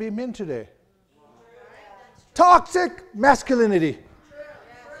 Men can't be men today. Toxic masculinity.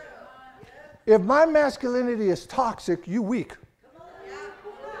 If my masculinity is toxic, you weak.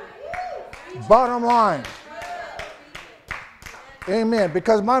 Bottom line. Amen.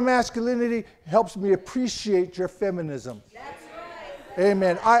 Because my masculinity helps me appreciate your feminism.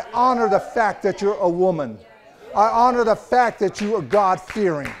 Amen. I honor the fact that you're a woman. I honor the fact that you are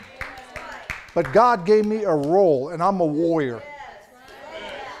God-fearing. But God gave me a role, and I'm a warrior.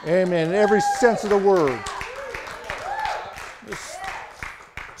 Amen. In every sense of the word. This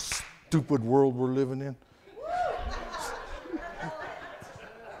stupid world we're living in.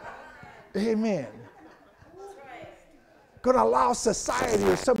 Amen. Going to allow society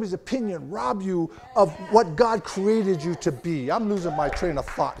or somebody's opinion rob you of what God created you to be. I'm losing my train of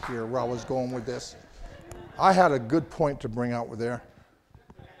thought here where I was going with this. I had a good point to bring out with there.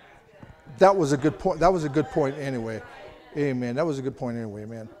 That was a good point. That was a good point anyway. Amen. That was a good point anyway,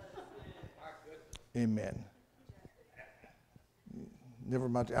 man. Amen. Never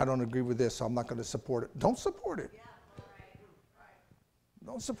mind. I don't agree with this, so I'm not going to support it. Don't support it.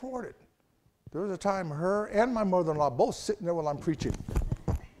 Don't support it. There was a time her and my mother-in-law both sitting there while I'm preaching.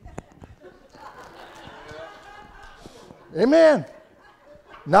 Amen.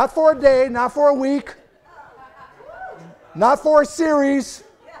 Not for a day, not for a week, not for a series,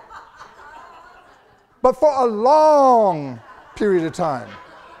 but for a long period of time.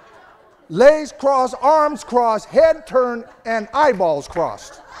 Legs crossed, arms crossed, head turned, and eyeballs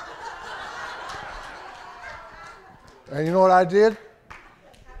crossed. And you know what I did?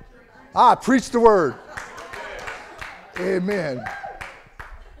 I preached the word. Amen.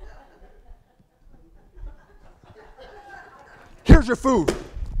 Here's your food.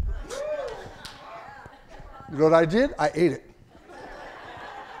 You know what I did? I ate it.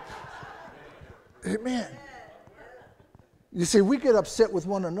 Amen. You see, we get upset with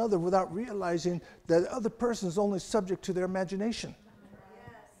one another without realizing that the other person is only subject to their imagination.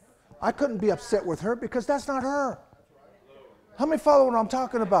 I couldn't be upset with her because that's not her. How many follow what I'm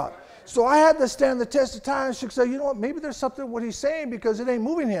talking about? So I had to stand the test of time. She said, you know what, maybe there's something in what he's saying because it ain't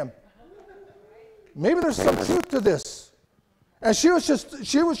moving him. Maybe there's some truth to this. And she was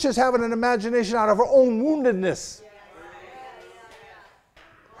just having an imagination out of her own woundedness.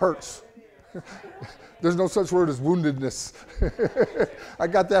 Hurts. There's no such word as woundedness. I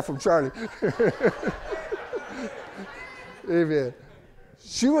got that from Charlie. Amen.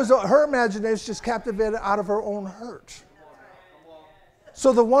 Her imagination just captivated out of her own hurt.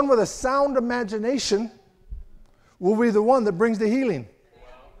 So the one with a sound imagination will be the one that brings the healing.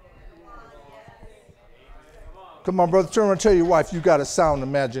 Come on, brother, turn around and tell your wife you got a sound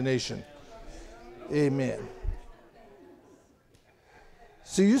imagination. Amen.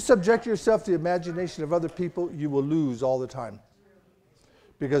 So you subject yourself to the imagination of other people, you will lose all the time.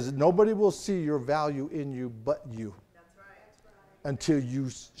 Because nobody will see your value in you but you. Until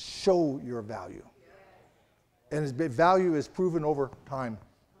you show your value. And value is proven over time.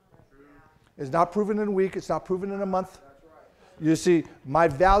 It's not proven in a week. It's not proven in a month. You see, my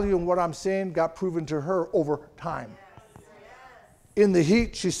value in what I'm saying got proven to her over time. In the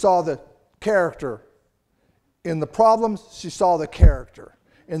heat, she saw the character. In the problems, she saw the character.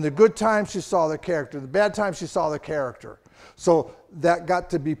 In the good times, she saw the character. The bad times, she saw the character. So that got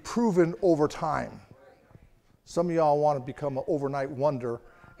to be proven over time. Some of y'all want to become an overnight wonder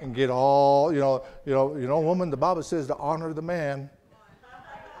and get all, woman, the Bible says to honor the man.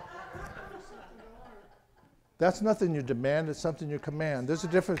 That's nothing you demand, it's something you command. There's a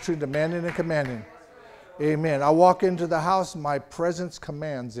difference between demanding and commanding. Amen. I walk into the house, my presence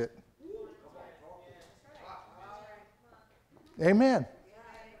commands it. Amen.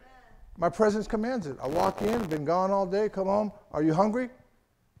 My presence commands it. I walk in, been gone all day, come home. Are you hungry?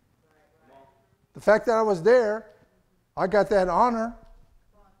 The fact that I was there, I got that honor.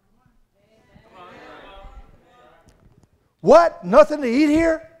 What? Nothing to eat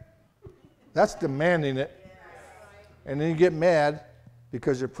here? That's demanding it. And then you get mad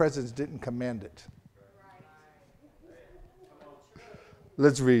because your presence didn't command it.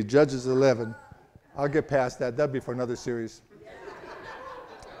 Let's read Judges 11. I'll get past that. That'll be for another series.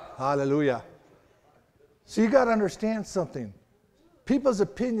 Hallelujah. So you got to understand something. People's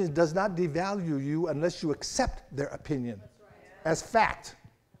opinion does not devalue you unless you accept their opinion as fact.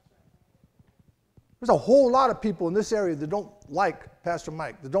 There's a whole lot of people in this area that don't like Pastor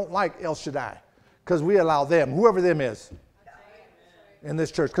Mike, that don't like El Shaddai, because we allow them, whoever them is, in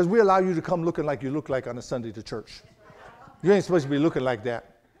this church, because we allow you to come looking like you look like on a Sunday to church. You ain't supposed to be looking like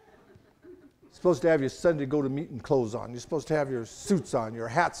that. You're supposed to have your Sunday go to meeting clothes on. You're supposed to have your suits on, your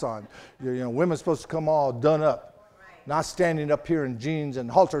hats on. Women's supposed to come all done up. Not standing up here in jeans and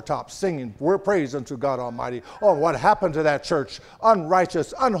halter tops singing, we're praise unto God Almighty. Oh, what happened to that church?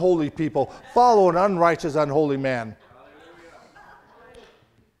 Unrighteous, unholy people follow an unrighteous, unholy man.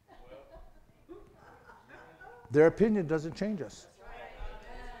 Their opinion doesn't change us.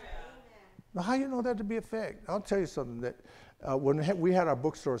 Now, how do you know that to be a fact? I'll tell you something. That when we had our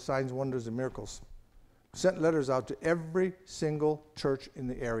bookstore, Signs, Wonders, and Miracles, sent letters out to every single church in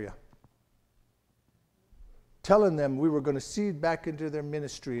the area, telling them we were going to seed back into their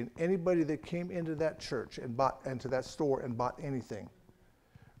ministry, and anybody that came into that church and bought into that store and bought anything,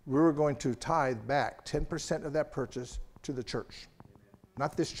 we were going to tithe back 10% of that purchase to the church.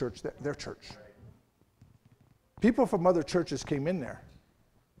 Not this church, their church. People from other churches came in there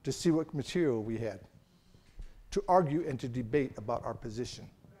to see what material we had, to argue and to debate about our position.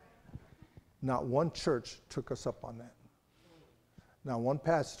 Not one church took us up on that. Not one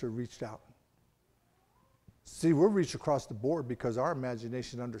pastor reached out. See, we're reached across the board because our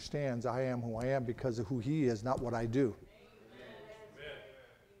imagination understands I am who I am because of who he is, not what I do. Amen.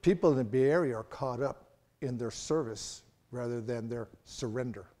 People in the Bay Area are caught up in their service rather than their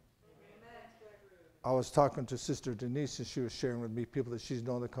surrender. Amen. I was talking to Sister Denise, and she was sharing with me people that she's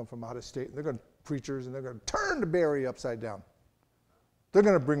known that come from out of state. And they're going to preachers, and they're going to turn the Bay Area upside down. They're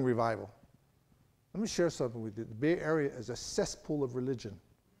going to bring revival. Let me share something with you. The Bay Area is a cesspool of religion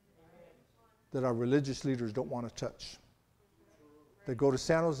that our religious leaders don't want to touch. They go to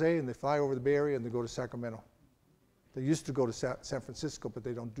San Jose and they fly over the Bay Area and they go to Sacramento. They used to go to San Francisco, but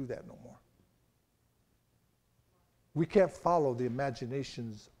they don't do that no more. We can't follow the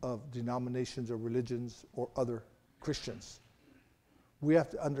imaginations of denominations or religions or other Christians. We have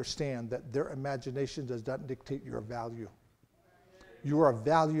to understand that their imagination does not dictate your value. You are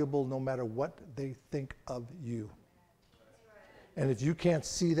valuable no matter what they think of you. And if you can't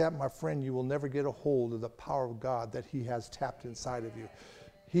see that, my friend, you will never get a hold of the power of God that he has tapped inside of you.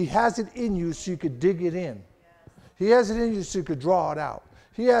 He has it in you so you could dig it in. He has it in you so you could draw it out.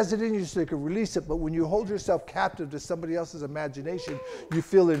 He has it in you so you can release it. But when you hold yourself captive to somebody else's imagination, you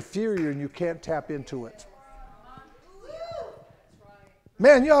feel inferior and you can't tap into it.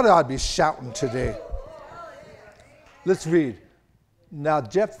 Man, you ought to be shouting today. Let's read Now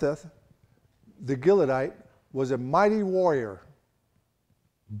Jephthah, the Gileadite, was a mighty warrior.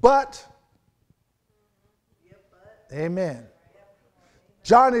 But, amen.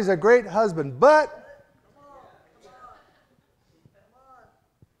 Johnny's a great husband, but,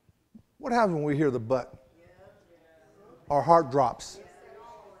 what happens when we hear the but? Our heart drops,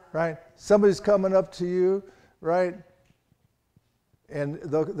 right? Somebody's coming up to you, right? And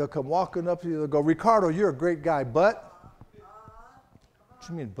they'll come walking up to you, they'll go, Ricardo, you're a great guy, but? What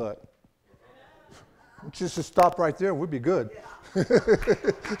do you mean, but? Just to stop right there, we'd be good.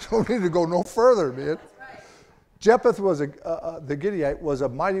 Don't need to go no further, man. Jephthah was the Gileadite was a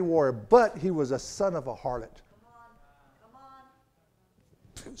mighty warrior, but he was a son of a harlot. Come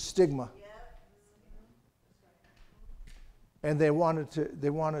on. Stigma. And they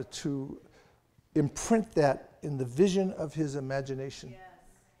wanted to imprint that in the vision of his imagination. Yes.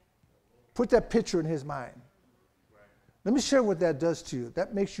 Put that picture in his mind. Right. Let me share what that does to you.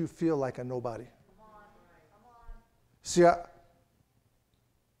 That makes you feel like a nobody. Come on. See, I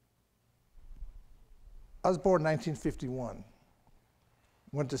was born in 1951.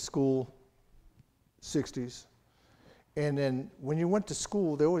 Went to school, 60s. And then when you went to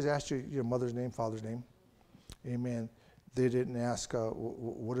school, they always asked you your mother's name, father's name. Amen. They didn't ask,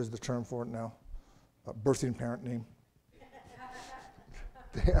 what is the term for it now? Birthing parent name.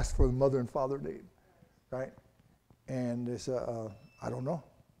 They asked for the mother and father name, right? And they said, I don't know.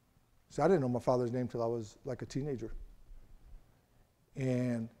 So I didn't know my father's name till I was like a teenager.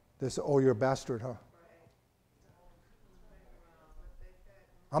 And they said, oh, you're a bastard, huh?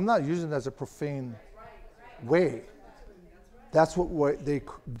 I'm not using it as a profane way. That's what they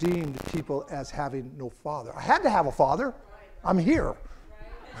deemed people as having no father. I had to have a father. I'm here.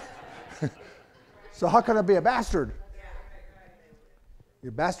 So how can I be a bastard?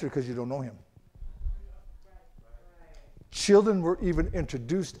 You're a bastard because you don't know him. Children were even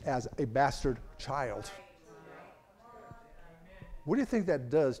introduced as a bastard child. What do you think that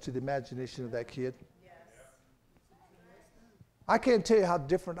does to the imagination of that kid? I can't tell you how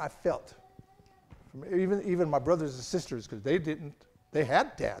different I felt. Even my brothers and sisters, because they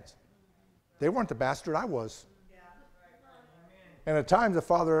had dads. They weren't the bastard I was. And at times the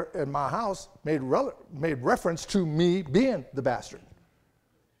father in my house made reference to me being the bastard.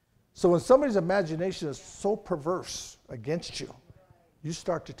 So when somebody's imagination is so perverse against you, you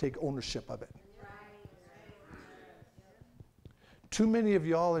start to take ownership of it. Too many of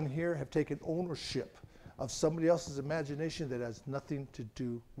y'all in here have taken ownership of somebody else's imagination that has nothing to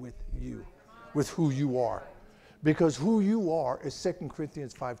do with you, with who you are. Because who you are is 2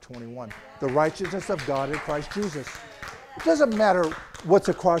 Corinthians 5:21, the righteousness of God in Christ Jesus. It doesn't matter what's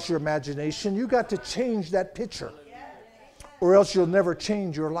across your imagination. You got to change that picture, or else you'll never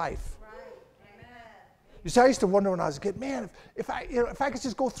change your life. You see, I used to wonder when I was a kid, man, if I could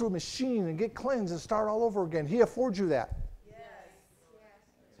just go through a machine and get cleansed and start all over again. He affords you that.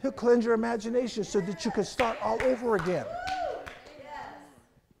 He'll cleanse your imagination so that you can start all over again.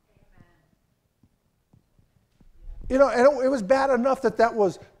 You know, and it was bad enough that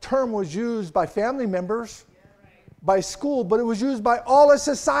term was used by family members, by school, but it was used by all of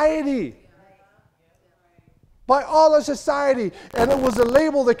society. By all of society. And it was a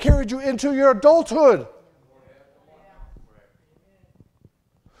label that carried you into your adulthood.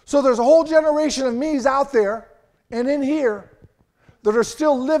 So there's a whole generation of me's out there and in here that are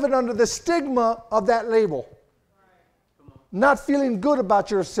still living under the stigma of that label. Not feeling good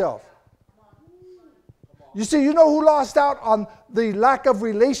about yourself. You see, you know who lost out on the lack of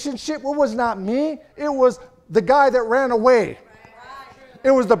relationship? It was not me. It was the guy that ran away.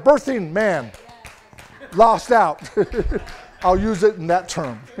 It was the birthing man. Lost out. I'll use it in that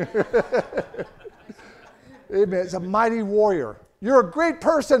term. Amen. It's a mighty warrior. You're a great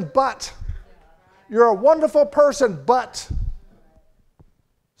person, but. You're a wonderful person, but.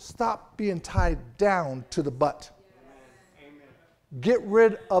 Stop being tied down to the but. Get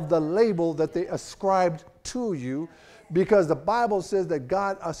rid of the label that they ascribed to you, because the Bible says that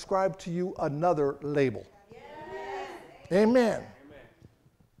God ascribed to you another label. Amen.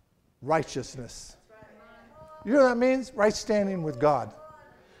 Righteousness. You know what that means? Right standing with God.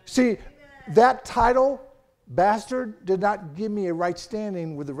 See, that title, bastard, did not give me a right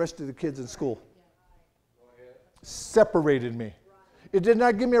standing with the rest of the kids in school. Separated me. It did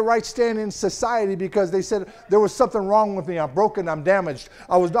not give me a right standing in society because they said there was something wrong with me. I'm broken. I'm damaged.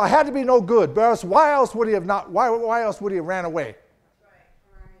 I had to be no good. But else, why else would he have not? Why else would he have ran away?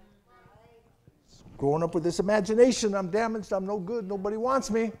 Growing up with this imagination, I'm damaged. I'm no good. Nobody wants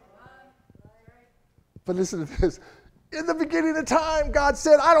me. But listen to this. In the beginning of time, God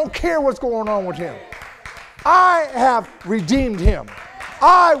said, I don't care what's going on with him. I have redeemed him.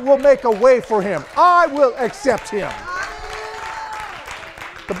 I will make a way for him. I will accept him.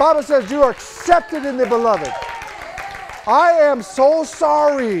 The Bible says you are accepted in the beloved. I am so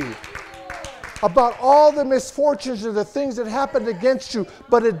sorry about all the misfortunes and the things that happened against you,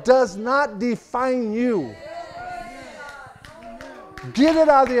 but it does not define you. Get it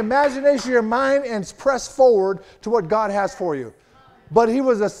out of the imagination of your mind and press forward to what God has for you. But he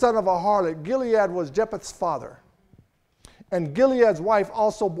was the son of a harlot. Gilead was Jephthah's father. And Gilead's wife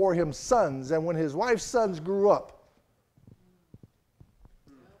also bore him sons. And when his wife's sons grew up,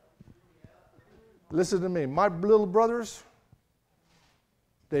 listen to me, my little brothers,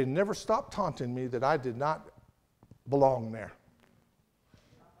 they never stopped taunting me that I did not belong there.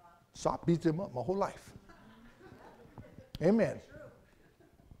 So I beat them up my whole life. Amen.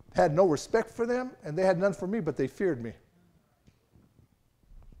 Had no respect for them, and they had none for me, but they feared me.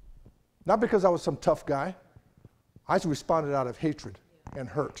 Not because I was some tough guy. I responded out of hatred and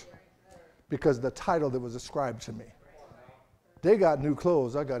hurt because of the title that was ascribed to me. They got new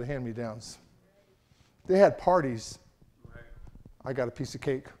clothes. I got hand-me-downs. They had parties. I got a piece of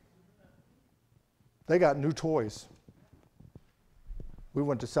cake. They got new toys. We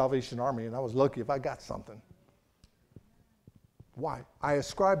went to Salvation Army, and I was lucky if I got something. Why? I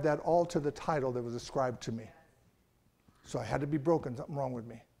ascribed that all to the title that was ascribed to me. So I had to be broken, something wrong with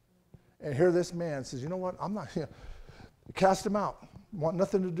me. And here this man says, you know what, I'm not here. Cast him out. Want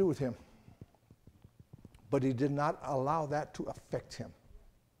nothing to do with him. But he did not allow that to affect him.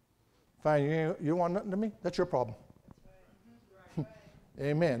 Fine, you want nothing to me? That's your problem.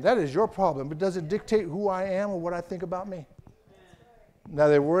 Amen. That is your problem. It doesn't dictate who I am or what I think about me. Now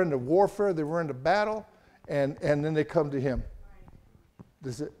they were into warfare, they were into battle, and then they come to him.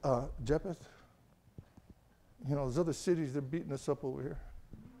 They say, Jephthah, you know, those other cities, they're beating us up over here.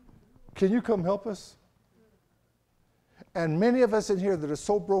 Can you come help us? And many of us in here that are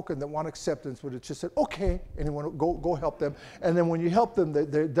so broken that want acceptance would have just said, okay, and you want to go help them. And then when you help them,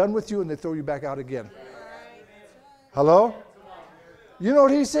 they're done with you and they throw you back out again. Hello? You know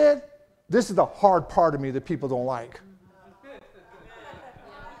what he said? This is the hard part of me that people don't like.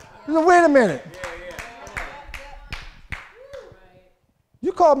 He said, wait a minute.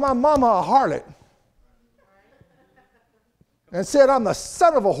 You called my mama a harlot and said I'm the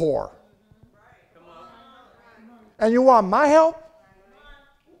son of a whore. And you want my help?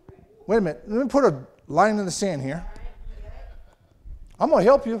 Wait a minute. Let me put a line in the sand here. I'm going to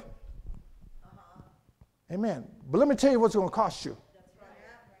help you. Amen. But let me tell you what's going to cost you.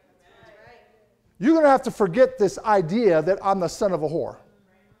 You're going to have to forget this idea that I'm the son of a whore.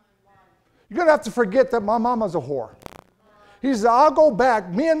 You're going to have to forget that my mama's a whore. He said, I'll go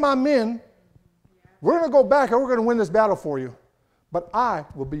back, me and my men, we're going to go back and we're going to win this battle for you. But I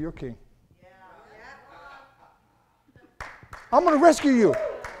will be your king. I'm going to rescue you.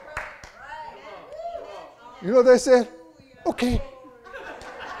 You know what they said? Okay.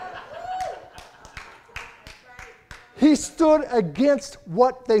 He stood against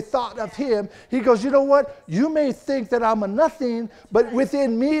what they thought of him. He goes, you know what? You may think that I'm a nothing, but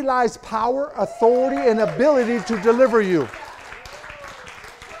within me lies power, authority, and ability to deliver you.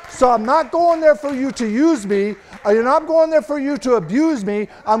 So I'm not going there for you to use me. You're not going there for you to abuse me.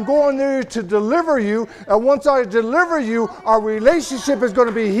 I'm going there to deliver you. And once I deliver you, our relationship is going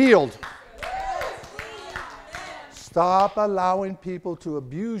to be healed. Stop allowing people to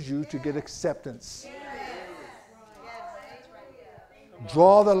abuse you to get acceptance.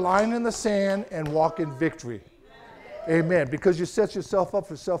 Draw the line in the sand and walk in victory. Amen. Because you set yourself up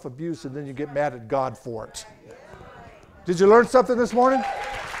for self-abuse and then you get mad at God for it. Did you learn something this morning?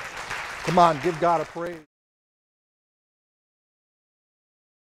 Come on, give God a praise.